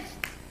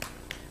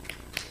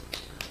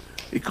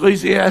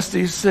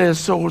 Ecclesiastes says,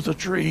 so as a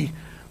tree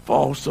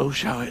falls, so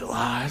shall it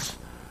rise.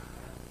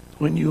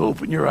 When you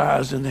open your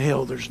eyes into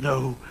hell, there's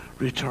no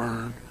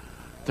return.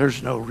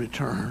 There's no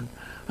return.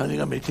 Honey,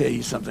 let me tell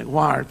you something.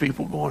 Why are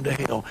people going to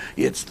hell?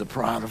 It's the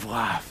pride of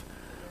life.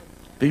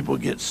 People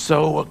get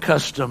so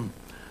accustomed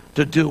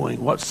to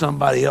doing what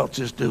somebody else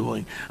is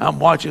doing. I'm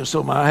watching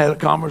I had a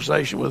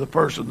conversation with a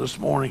person this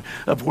morning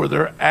of where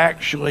they're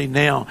actually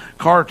now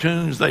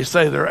cartoons. They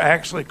say they're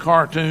actually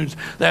cartoons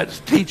that's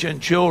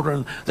teaching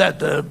children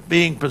that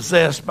being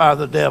possessed by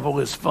the devil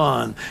is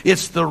fun.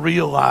 It's the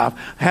real life.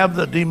 Have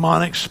the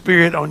demonic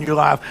spirit on your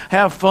life.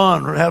 Have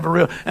fun or have a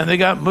real. And they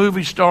got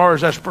movie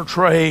stars that's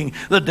portraying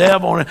the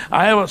devil. And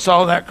I haven't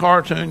saw that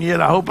cartoon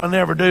yet. I hope I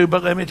never do.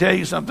 But let me tell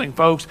you something,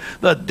 folks.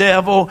 The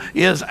devil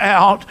is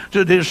out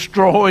to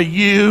destroy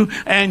you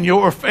and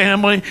your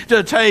family,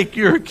 to take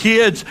your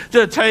kids,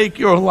 to take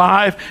your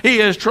life. He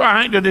is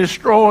trying to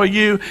destroy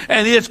you,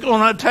 and it's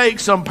going to take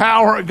some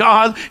power of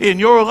God in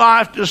your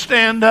life to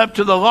stand up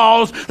to the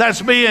laws that's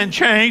being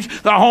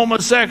changed, the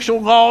homosexual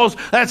laws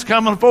that's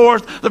coming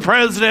forth. The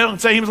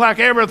president, seems like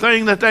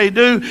everything that they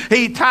do,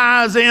 he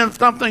ties in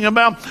something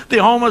about the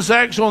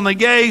homosexual and the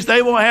gays.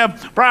 They will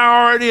have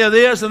priority of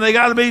this, and they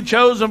got to be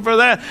chosen for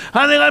that.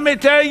 Honey, let me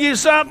tell you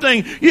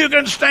something. You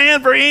can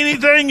stand for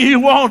anything you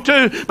want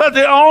to, but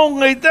the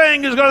only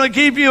thing that's going to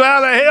keep you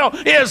out of hell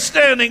is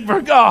standing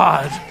for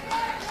God.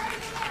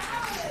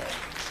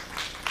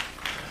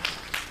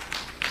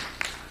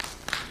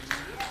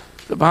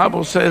 The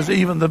Bible says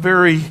even the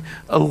very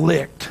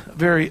elect,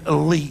 very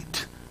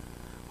elite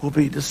will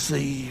be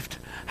deceived.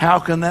 How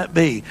can that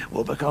be?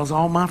 Well, because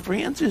all my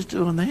friends is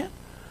doing that.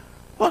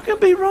 What can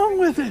be wrong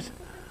with it?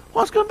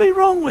 What's going to be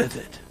wrong with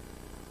it?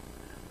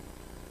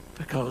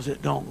 Because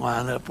it don't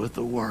line up with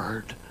the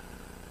Word.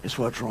 It's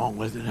what's wrong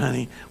with it,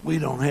 honey. We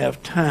don't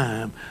have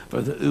time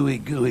for the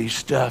ooey-gooey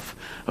stuff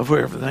of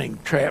where everything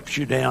traps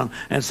you down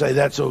and say,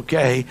 that's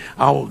okay.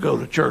 I will go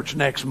to church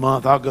next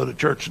month. I'll go to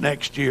church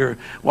next year.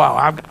 Wow,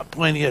 I've got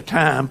plenty of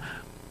time.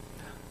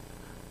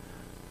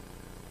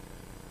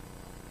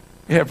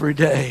 Every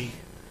day,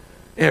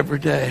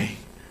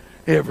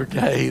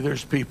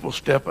 there's people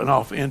stepping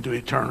off into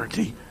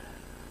eternity.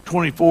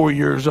 24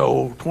 years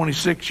old,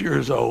 26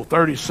 years old,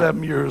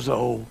 37 years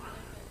old.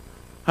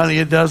 Honey,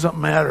 it doesn't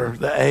matter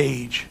the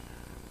age,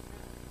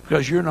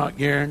 because you're not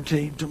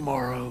guaranteed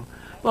tomorrow.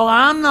 Well,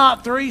 I'm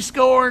not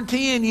 70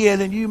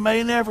 yet, and you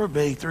may never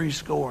be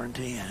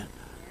 70.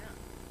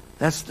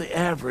 That's the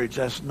average.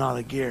 That's not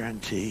a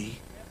guarantee.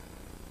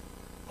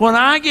 When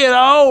I get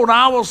old,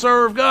 I will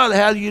serve God.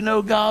 How do you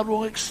know God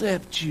will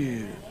accept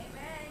you?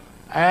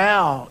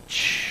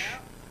 Ouch.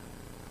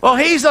 Well,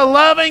 He's a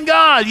loving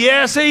God.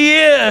 Yes, He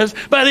is.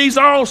 But He's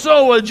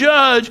also a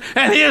judge,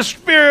 and His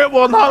Spirit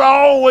will not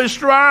always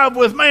strive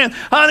with man.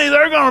 Honey,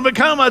 there's going to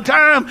become a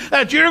time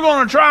that you're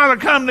going to try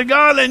to come to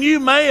God, and you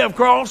may have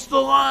crossed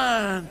the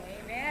line.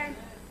 Amen.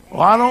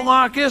 Well, I don't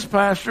like this,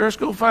 Pastor. Let's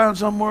go find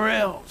somewhere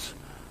else.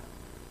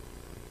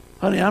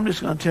 Honey, I'm just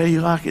going to tell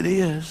you like it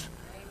is.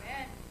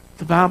 Amen.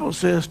 The Bible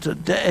says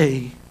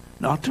today,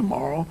 not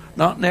tomorrow,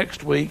 not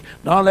next week,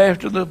 not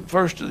after the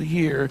first of the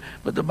year,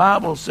 but the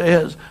Bible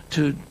says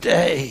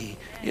today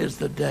is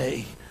the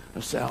day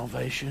of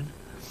salvation.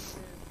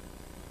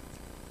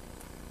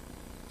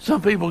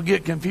 Some people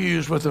get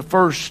confused with the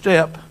first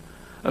step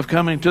of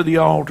coming to the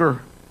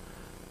altar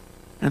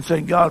and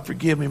saying, God,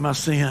 forgive me my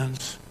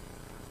sins.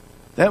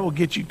 That will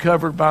get you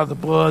covered by the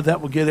blood.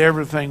 That will get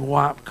everything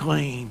wiped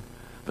clean.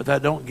 But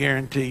that don't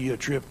guarantee you a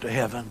trip to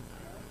heaven.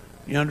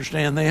 You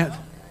understand that?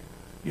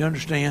 You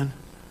understand?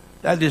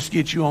 That just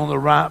gets you on the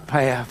right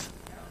path.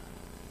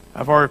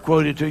 I've already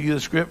quoted to you the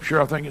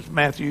scripture. I think it's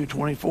Matthew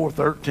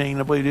 24:13.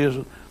 I believe it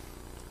is.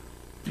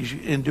 If you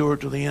endure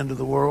to the end of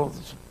the world,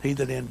 he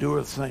that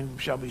endureth the same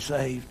shall be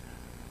saved.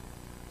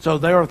 So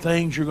there are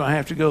things you're going to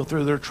have to go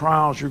through. There are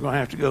trials you're going to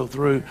have to go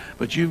through.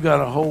 But you've got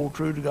to hold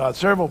true to God.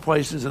 Several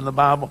places in the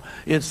Bible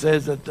it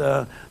says that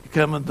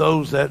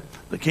those that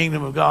the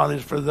kingdom of God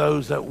is for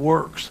those that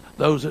works,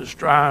 those that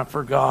strive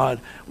for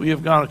God. We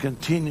have got to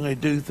continually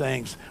do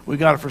things. We've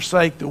got to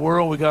forsake the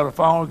world. We've got to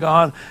follow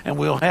God, and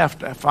we'll have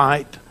to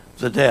fight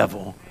the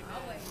devil.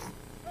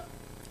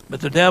 But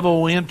the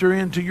devil will enter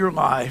into your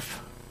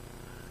life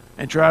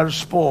and try to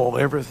spoil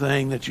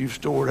everything that you've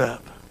stored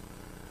up.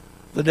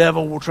 The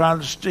devil will try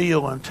to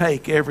steal and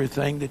take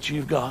everything that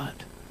you've got.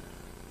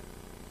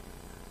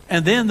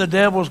 And then the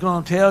devil's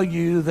going to tell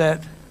you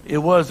that it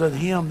wasn't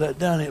him that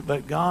done it,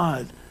 but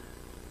God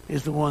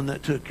is the one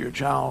that took your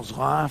child's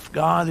life.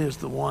 God is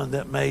the one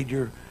that made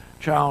your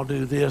child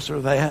do this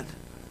or that.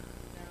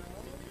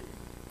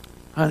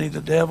 Honey, the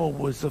devil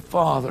was the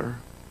father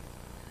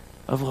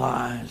of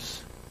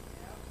lies.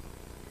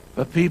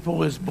 But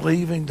people is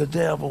believing the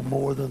devil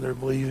more than they're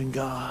believing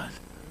God.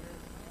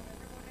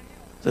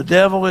 The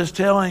devil is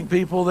telling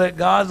people that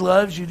God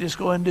loves you. Just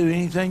go and do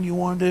anything you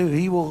want to do.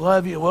 He will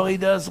love you. Well, he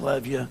does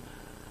love you.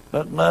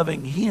 But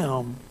loving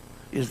him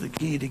is the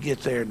key to get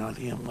there, not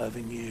him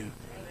loving you.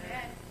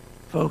 Amen.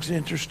 Folks,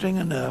 interesting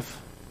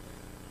enough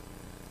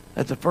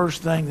that the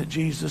first thing that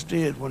Jesus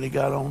did when he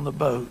got on the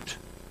boat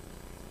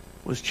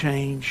was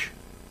change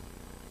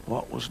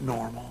what was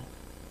normal.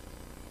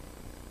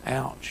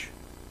 Ouch.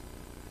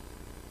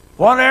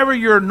 Whatever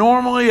you're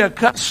normally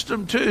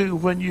accustomed to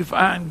when you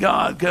find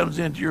God comes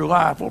into your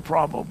life will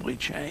probably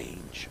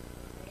change.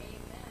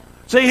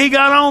 See, he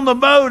got on the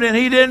boat and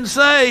he didn't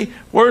say,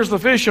 where's the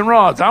fishing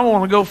rods? I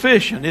want to go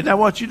fishing. Isn't that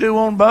what you do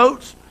on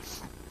boats?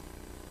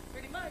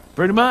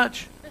 Pretty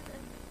much.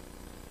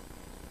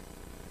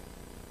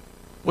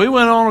 We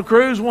went on a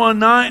cruise one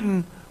night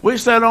and we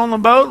sat on the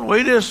boat and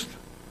we just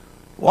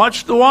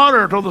watched the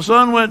water until the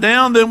sun went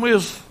down. Then we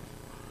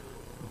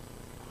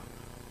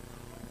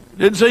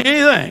didn't see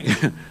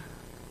anything.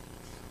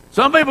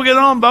 Some people get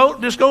on a boat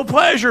and just go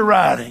pleasure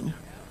riding.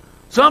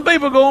 Some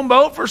people go on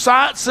boat for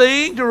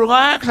sightseeing, to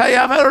relax. Hey,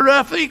 I've had a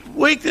rough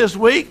week this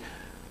week.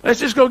 Let's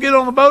just go get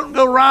on the boat and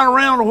go ride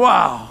around a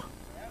while.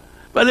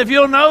 But if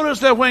you'll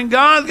notice that when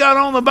God got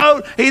on the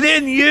boat, he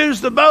didn't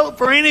use the boat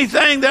for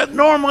anything that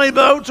normally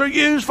boats are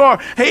used for.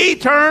 He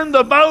turned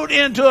the boat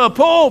into a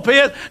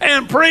pulpit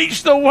and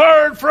preached the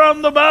word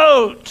from the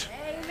boat.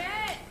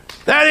 Amen.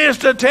 That is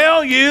to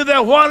tell you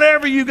that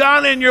whatever you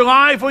got in your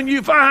life when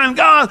you find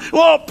God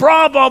will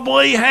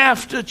probably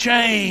have to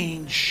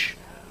change.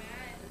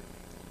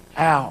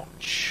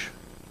 Ouch.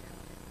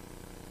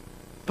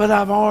 But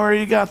I've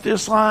already got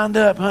this lined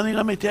up. Honey,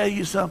 let me tell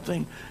you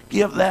something.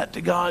 Give that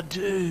to God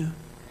too.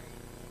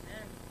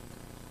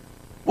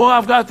 Well,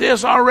 I've got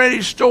this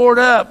already stored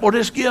up. Well,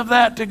 just give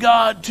that to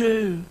God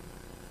too.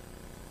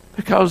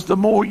 Because the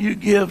more you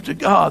give to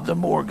God, the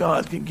more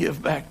God can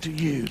give back to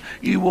you.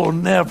 You will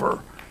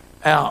never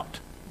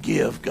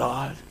outgive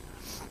God.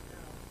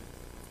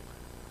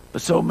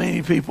 But so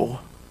many people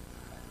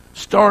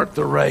start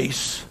the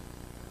race,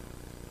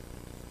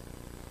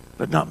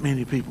 but not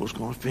many people is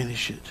going to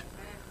finish it.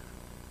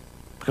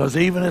 Because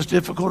even as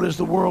difficult as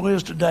the world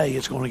is today,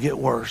 it's going to get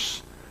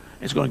worse.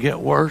 It's going to get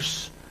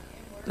worse.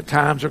 The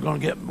times are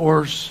going to get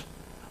worse.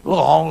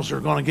 Laws are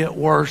going to get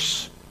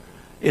worse.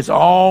 It's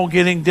all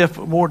getting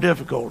more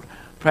difficult.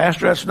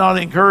 Pastor, that's not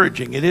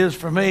encouraging. It is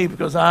for me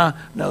because I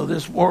know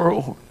this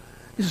world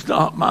is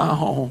not my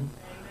home.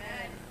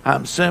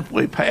 I'm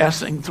simply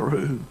passing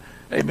through.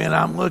 Amen.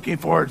 I'm looking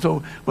for it. So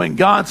when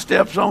God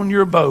steps on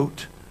your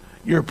boat,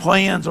 your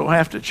plans will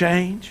have to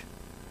change.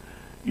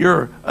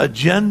 Your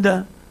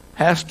agenda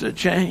has to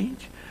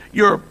change.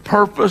 Your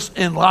purpose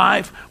in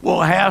life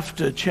will have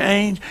to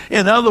change.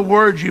 In other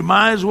words, you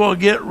might as well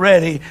get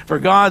ready for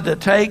God to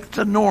take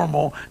the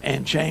normal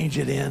and change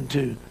it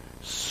into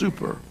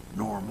super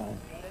normal.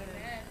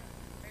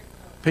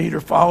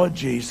 Peter followed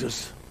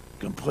Jesus,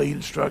 complete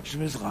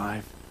instruction of his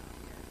life.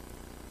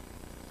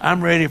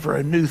 I'm ready for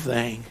a new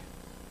thing.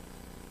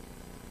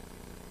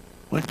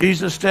 When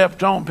Jesus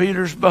stepped on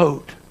Peter's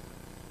boat,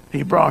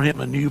 he brought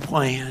him a new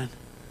plan.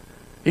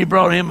 He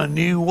brought him a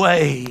new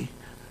way.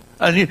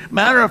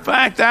 Matter of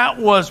fact, that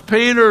was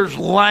Peter's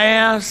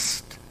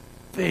last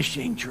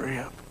fishing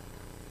trip.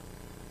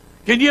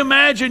 Can you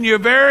imagine your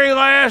very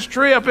last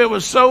trip? It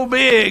was so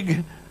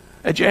big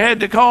that you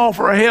had to call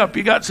for help.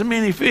 You got so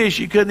many fish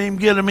you couldn't even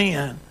get them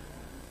in.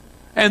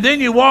 And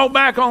then you walk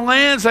back on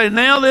land and say,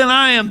 now then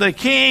I am the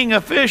king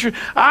of fishers.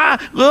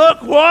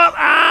 Look what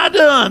I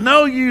done.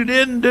 No, you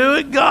didn't do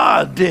it.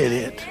 God did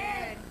it.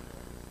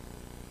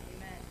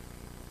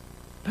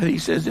 But he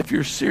says, if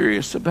you're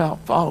serious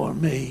about following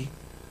me,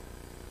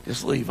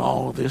 just leave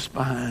all of this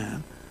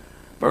behind.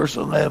 Verse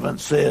 11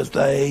 says,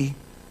 they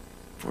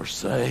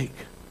forsake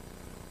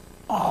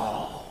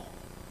all.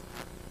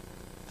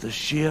 The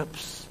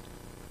ships,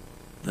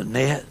 the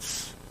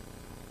nets,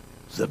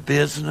 the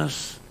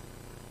business,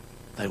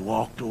 they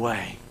walked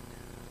away.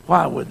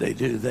 Why would they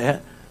do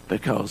that?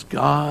 Because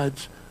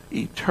God's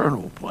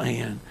eternal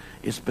plan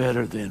is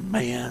better than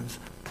man's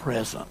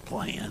present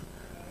plan.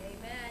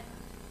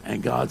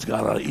 And God's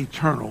got an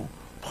eternal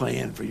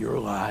plan for your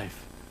life.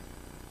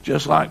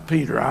 Just like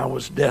Peter, I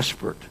was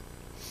desperate.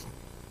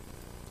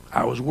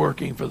 I was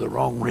working for the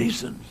wrong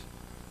reasons.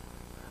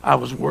 I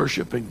was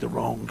worshiping the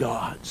wrong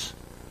gods.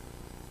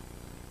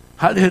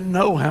 I didn't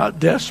know how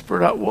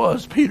desperate I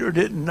was. Peter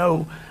didn't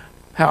know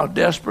how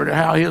desperate or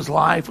how his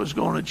life was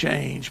going to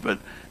change. But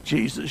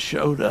Jesus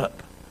showed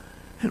up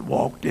and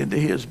walked into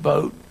his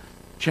boat,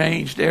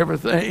 changed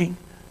everything.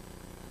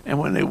 And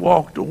when they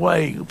walked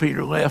away,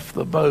 Peter left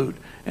the boat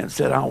and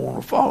said, I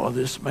want to follow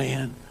this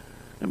man.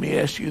 Let me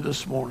ask you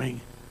this morning,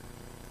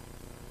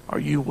 are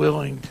you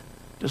willing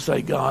to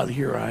say, God,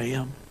 here I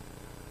am?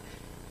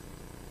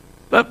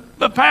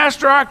 But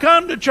Pastor, I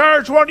come to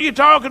church. What are you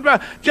talking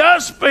about?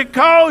 Just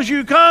because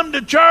you come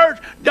to church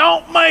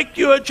don't make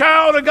you a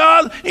child of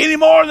God any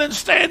more than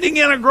standing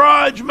in a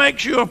garage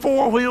makes you a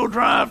four-wheel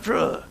drive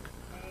truck.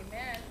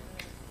 Amen.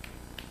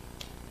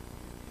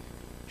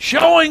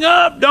 Showing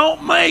up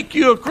don't make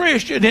you a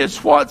Christian.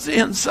 It's what's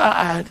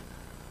inside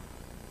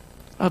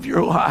of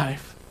your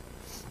life.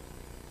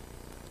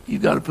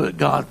 You've got to put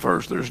God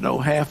first. There's no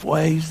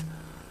halfways.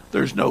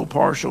 There's no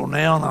partial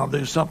now and I'll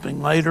do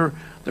something later.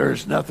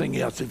 There's nothing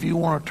else. If you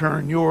want to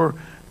turn your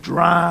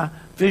dry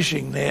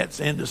fishing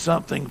nets into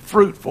something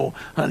fruitful,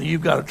 honey,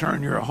 you've got to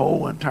turn your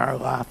whole entire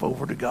life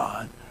over to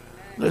God.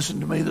 Listen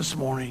to me this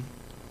morning.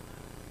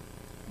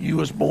 You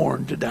was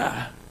born to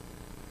die.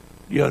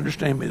 You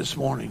understand me this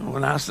morning?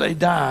 When I say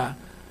die,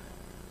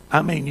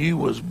 I mean you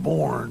was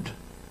born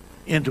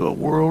into a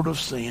world of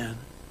sin.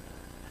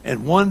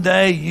 And one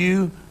day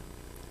you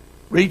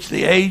reached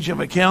the age of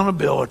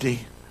accountability.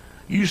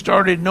 You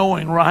started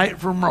knowing right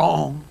from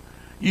wrong.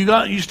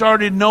 You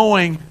started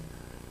knowing,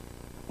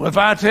 well, if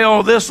I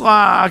tell this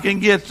lie, I can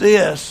get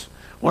this.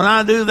 When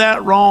I do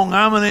that wrong,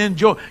 I'm going to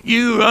enjoy.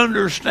 You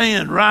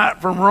understand right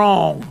from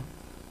wrong.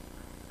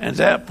 And at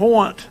that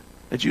point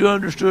that you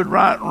understood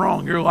right and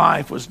wrong, your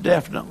life was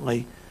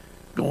definitely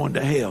going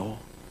to hell.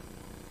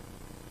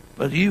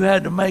 But you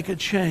had to make a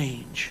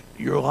change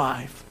in your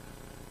life.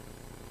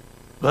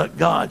 But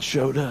God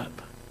showed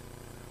up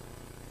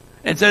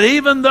and said,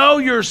 even though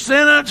you're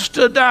sentenced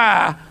to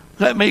die,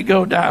 let me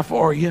go die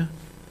for you.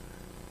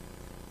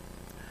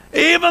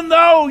 Even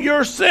though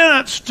you're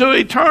sentenced to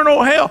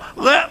eternal hell,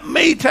 let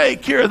me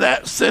take care of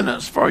that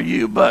sentence for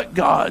you. But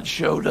God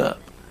showed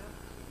up.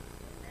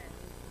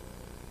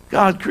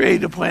 God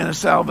created a plan of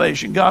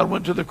salvation. God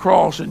went to the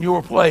cross in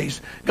your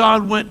place.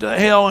 God went to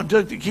hell and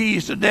took the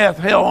keys to death,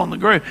 hell, on the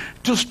grave.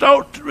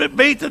 To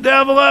beat the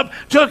devil up,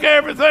 took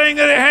everything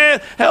that it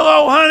had.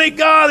 Hello, honey,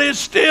 God is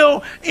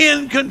still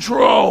in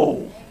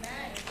control.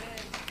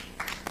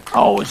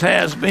 Always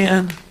has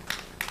been.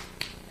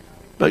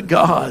 But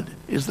God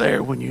is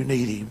there when you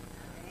need Him.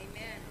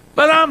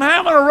 But I'm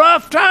having a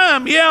rough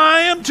time. Yeah, I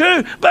am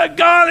too. But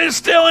God is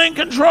still in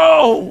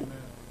control.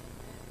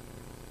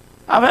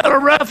 I've had a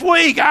rough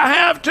week. I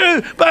have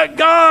too. But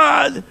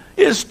God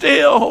is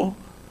still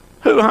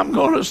who I'm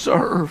going to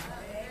serve.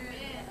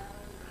 Amen.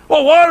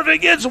 Well, what if it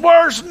gets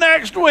worse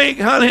next week?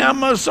 Honey, I'm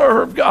going to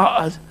serve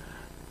God.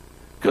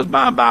 Because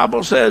my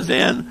Bible says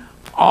in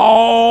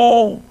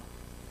all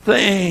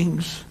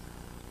things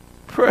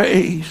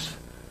praise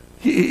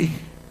ye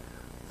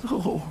the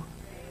Lord.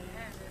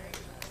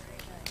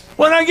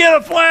 When I get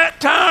a flat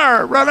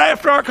tire, right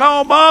after I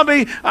call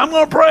Bobby, I'm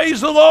going to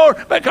praise the Lord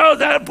because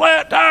that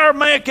flat tire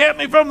may have kept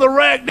me from the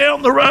wreck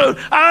down the road.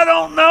 I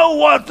don't know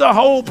what the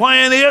whole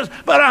plan is,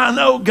 but I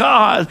know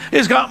God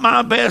has got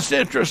my best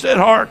interest at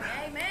heart.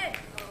 Amen.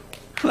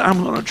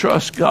 I'm going to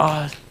trust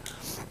God.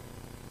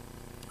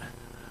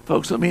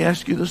 Folks, let me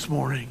ask you this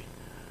morning.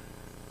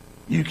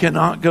 You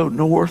cannot go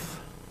north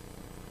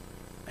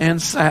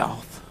and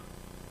south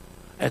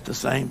at the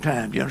same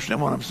time. Do you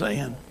understand what I'm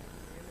saying?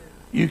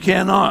 You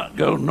cannot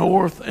go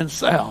north and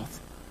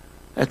south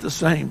at the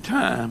same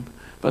time,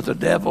 but the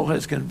devil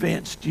has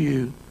convinced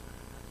you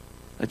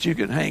that you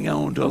can hang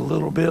on to a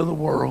little bit of the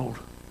world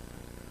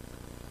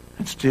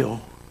and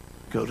still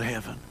go to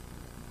heaven.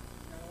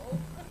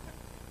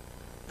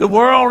 The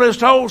world has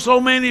told so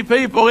many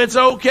people it's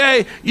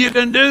okay, you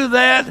can do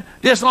that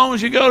just as long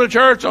as you go to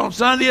church on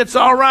Sunday, it's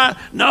all right.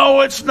 No,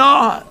 it's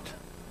not.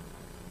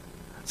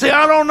 See,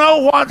 I don't know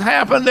what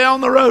happened down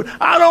the road.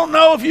 I don't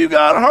know if you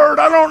got hurt.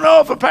 I don't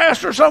know if a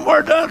pastor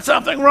somewhere done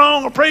something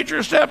wrong, a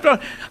preacher stepped on.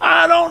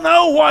 I don't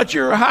know what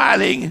you're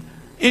hiding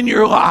in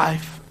your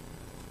life.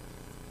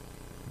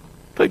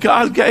 But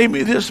God gave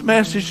me this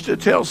message to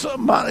tell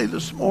somebody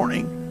this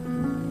morning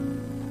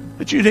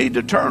that you need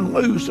to turn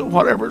loose of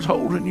whatever's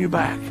holding you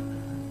back.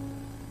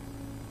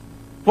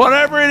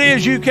 Whatever it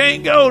is, you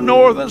can't go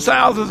north and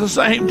south at the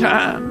same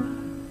time.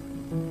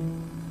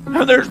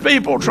 And there's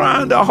people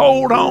trying to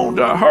hold on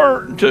to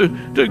hurt and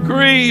to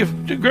grief,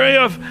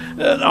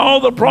 and all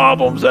the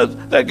problems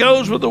that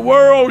goes with the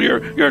world.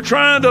 You're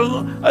trying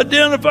to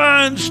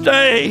identify and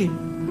stay.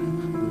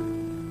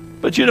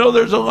 But you know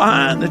there's a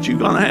line that you're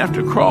going to have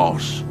to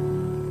cross.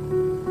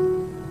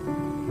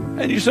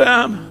 And you say,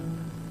 I'm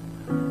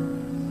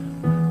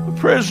a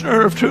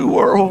prisoner of two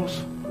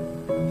worlds.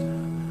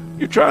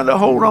 You're trying to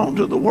hold on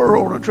to the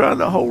world and trying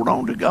to hold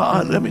on to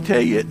God. Let me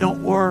tell you, it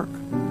don't work.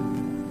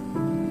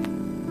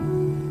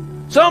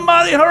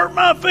 Somebody hurt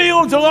my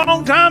feelings a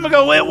long time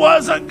ago. It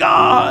wasn't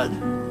God.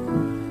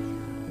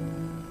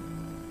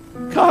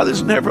 God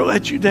has never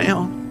let you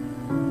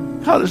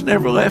down. God has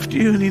never left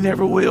you, and He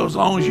never will. As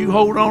long as you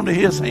hold on to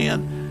His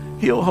hand,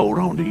 He'll hold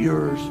on to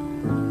yours.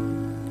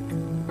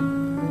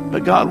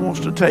 But God wants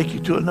to take you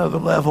to another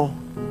level.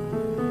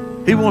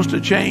 He wants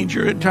to change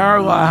your entire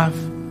life.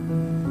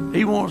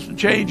 He wants to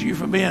change you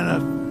from being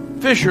a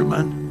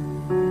fisherman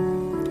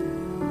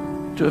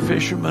to a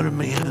fisherman of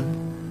men.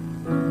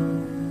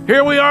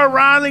 Here we are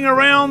riding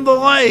around the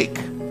lake.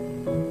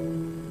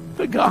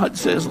 But God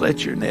says,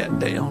 let your net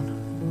down.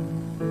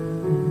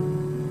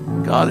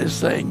 God is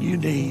saying you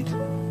need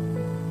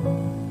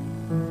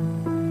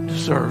to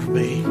serve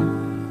me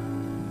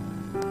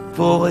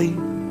fully,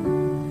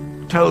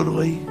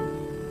 totally,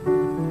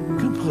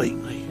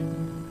 completely.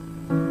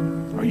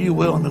 Are you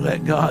willing to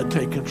let God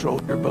take control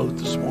of your boat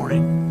this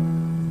morning?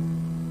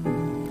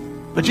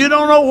 But you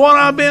don't know what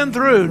I've been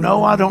through.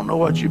 No, I don't know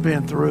what you've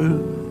been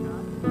through.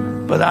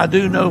 But I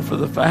do know for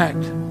the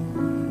fact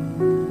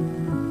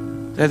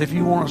that if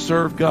you want to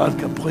serve God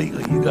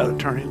completely, you got to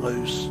turn Him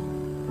loose.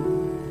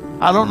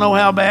 I don't know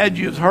how bad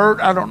you've hurt.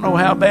 I don't know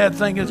how bad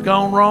things has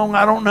gone wrong.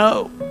 I don't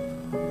know.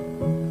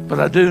 But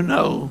I do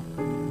know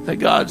that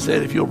God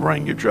said, if you'll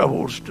bring your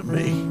troubles to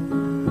me,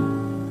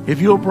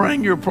 if you'll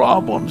bring your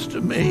problems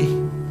to me,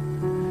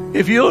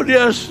 if you'll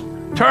just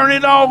turn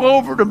it all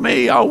over to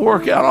me, I'll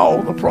work out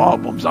all the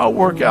problems. I'll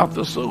work out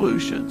the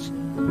solutions.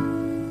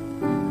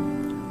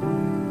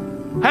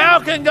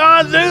 How can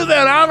God do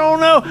that? I don't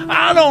know.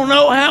 I don't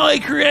know how He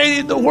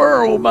created the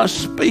world by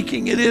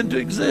speaking it into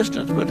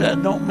existence, but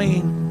that don't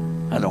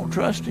mean I don't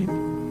trust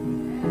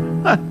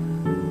Him.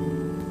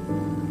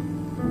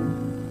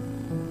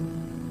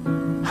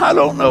 I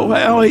don't know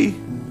how He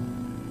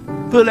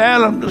put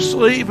Adam to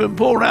sleep and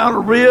pulled out a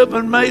rib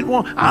and made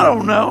one. I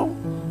don't know.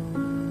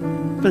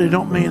 But it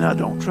don't mean I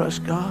don't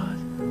trust God.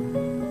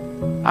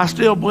 I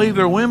still believe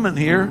there are women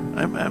here.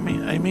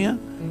 Amen. Amen.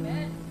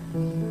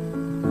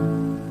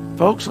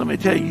 Folks, let me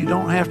tell you, you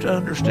don't have to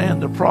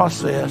understand the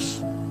process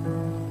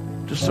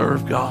to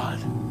serve God.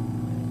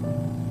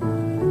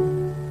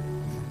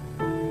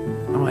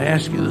 I'm going to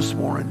ask you this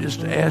morning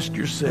just to ask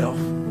yourself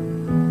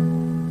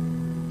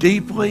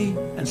deeply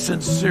and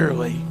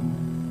sincerely,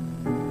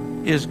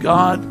 is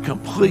God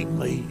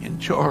completely in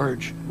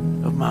charge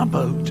of my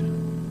boat?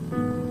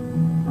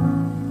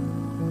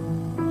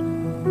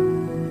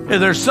 If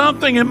there's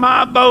something in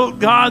my boat,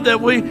 God, that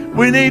we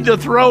need to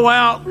throw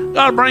out,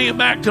 God, bring it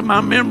back to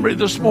my memory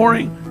this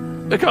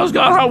morning. Because,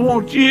 God, I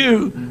want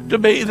you to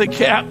be the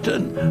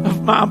captain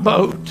of my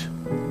boat.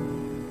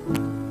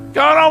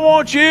 God, I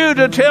want you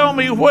to tell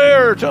me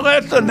where to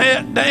let the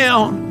net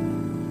down.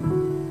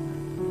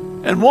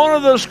 And one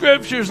of the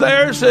scriptures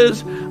there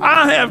says,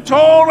 I have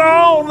toiled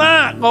all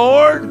night,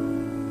 Lord,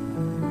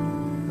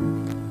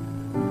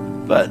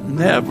 but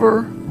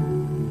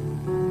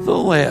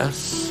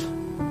nevertheless,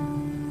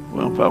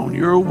 well, upon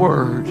your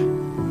word,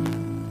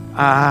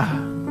 I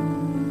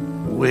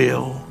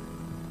will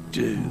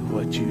do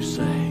what you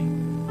say.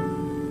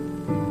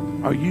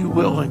 Are you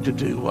willing to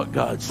do what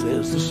God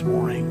says this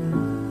morning?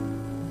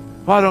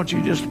 Why don't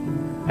you just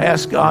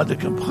ask God to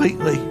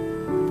completely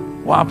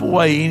wipe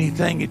away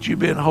anything that you've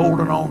been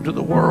holding on to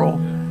the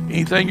world,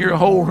 anything you're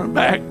holding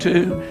back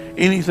to,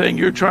 anything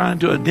you're trying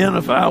to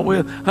identify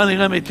with? Honey,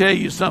 let me tell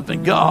you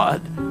something.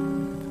 God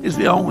is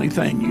the only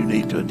thing you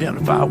need to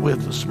identify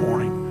with this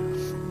morning.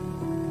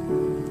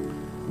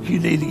 You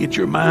need to get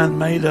your mind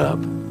made up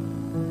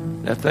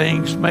that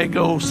things may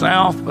go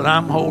south, but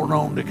I'm holding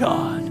on to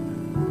God.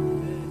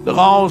 The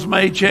laws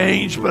may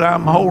change, but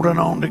I'm holding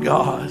on to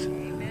God.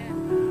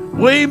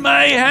 We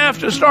may have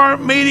to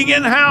start meeting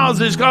in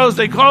houses because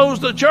they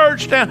closed the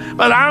church down,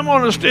 but I'm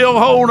going to still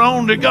hold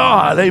on to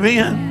God.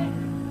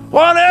 Amen.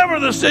 Whatever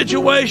the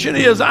situation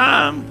is,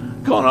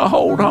 I'm going to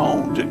hold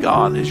on to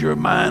God. Is your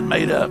mind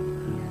made up?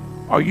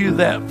 Are you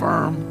that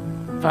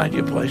firm? Find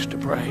you a place to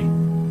pray.